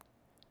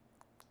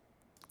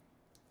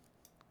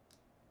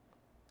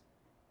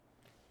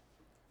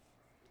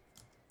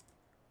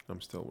 I'm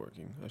still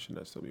working. I should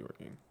not still be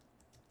working.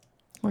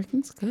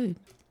 Working's good.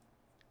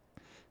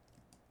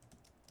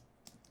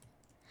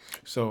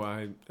 So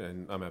I'm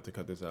gonna have to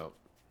cut this out.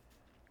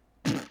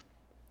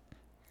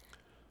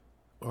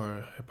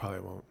 Or I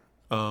probably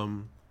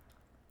won't.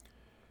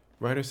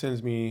 Writer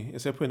sends me,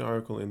 instead of putting an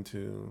article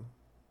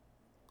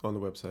on the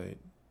website,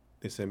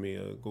 they send me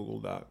a Google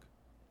Doc.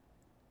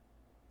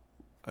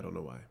 I don't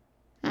know why.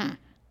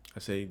 I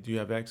say, do you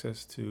have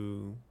access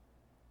to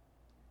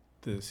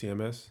the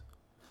CMS?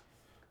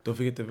 Don't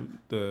forget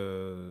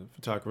the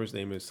photographer's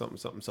name is something,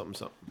 something, something,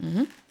 something.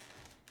 Mm-hmm.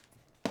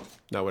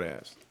 Not what I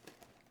asked.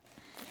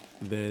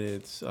 Then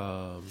it's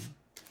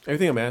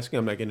everything I'm asking,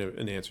 I'm not getting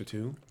an answer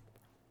to.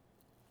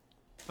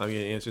 I'm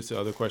getting answers to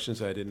other questions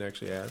that I didn't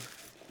actually ask.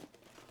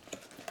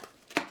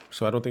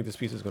 So I don't think this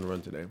piece is going to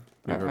run today.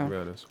 To be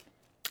honest.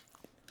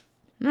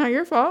 Not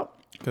your fault.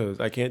 Because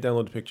I can't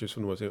download the pictures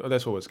from the WhatsApp. Oh,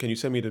 that's what it was. Can you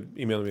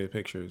email me the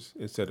pictures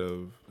instead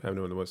of having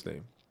them on the what's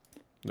name?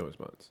 No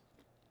response.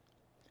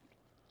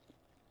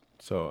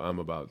 So I'm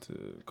about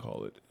to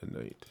call it a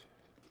night.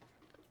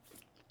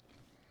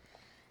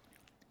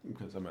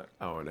 Because I'm an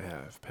hour and a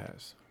half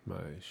past my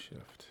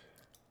shift.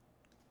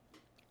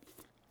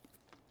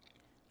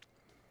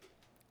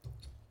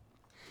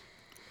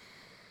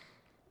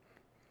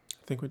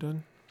 I think we're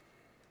done.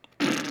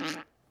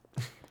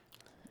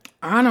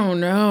 I don't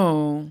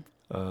know.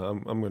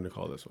 I'm going to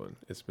call this one.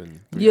 It's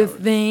been 3 You hours.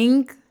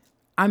 think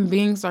I'm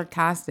being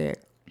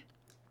sarcastic?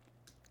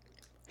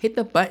 Hit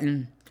the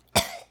button.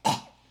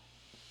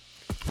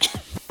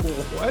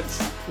 What?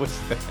 What's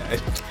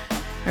that?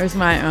 There's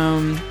my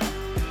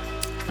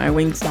my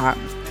Wingstop.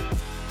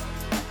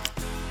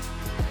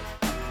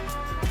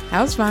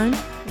 That was fun. I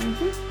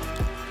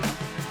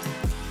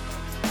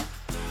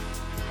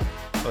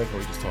like how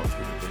we just talked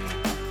through the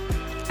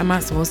thing. Am I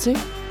supposed to? I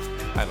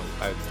kind of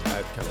like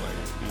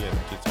it. Yeah,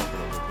 just talking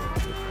over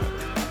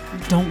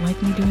things. Don't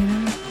like me doing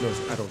that? No,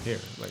 I don't care.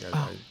 Like, I get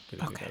a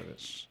kick Okay. out of it.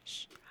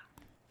 Shh.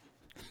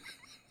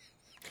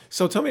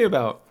 So tell me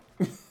about...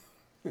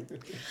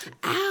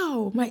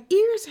 Ow, my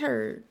ears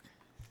hurt.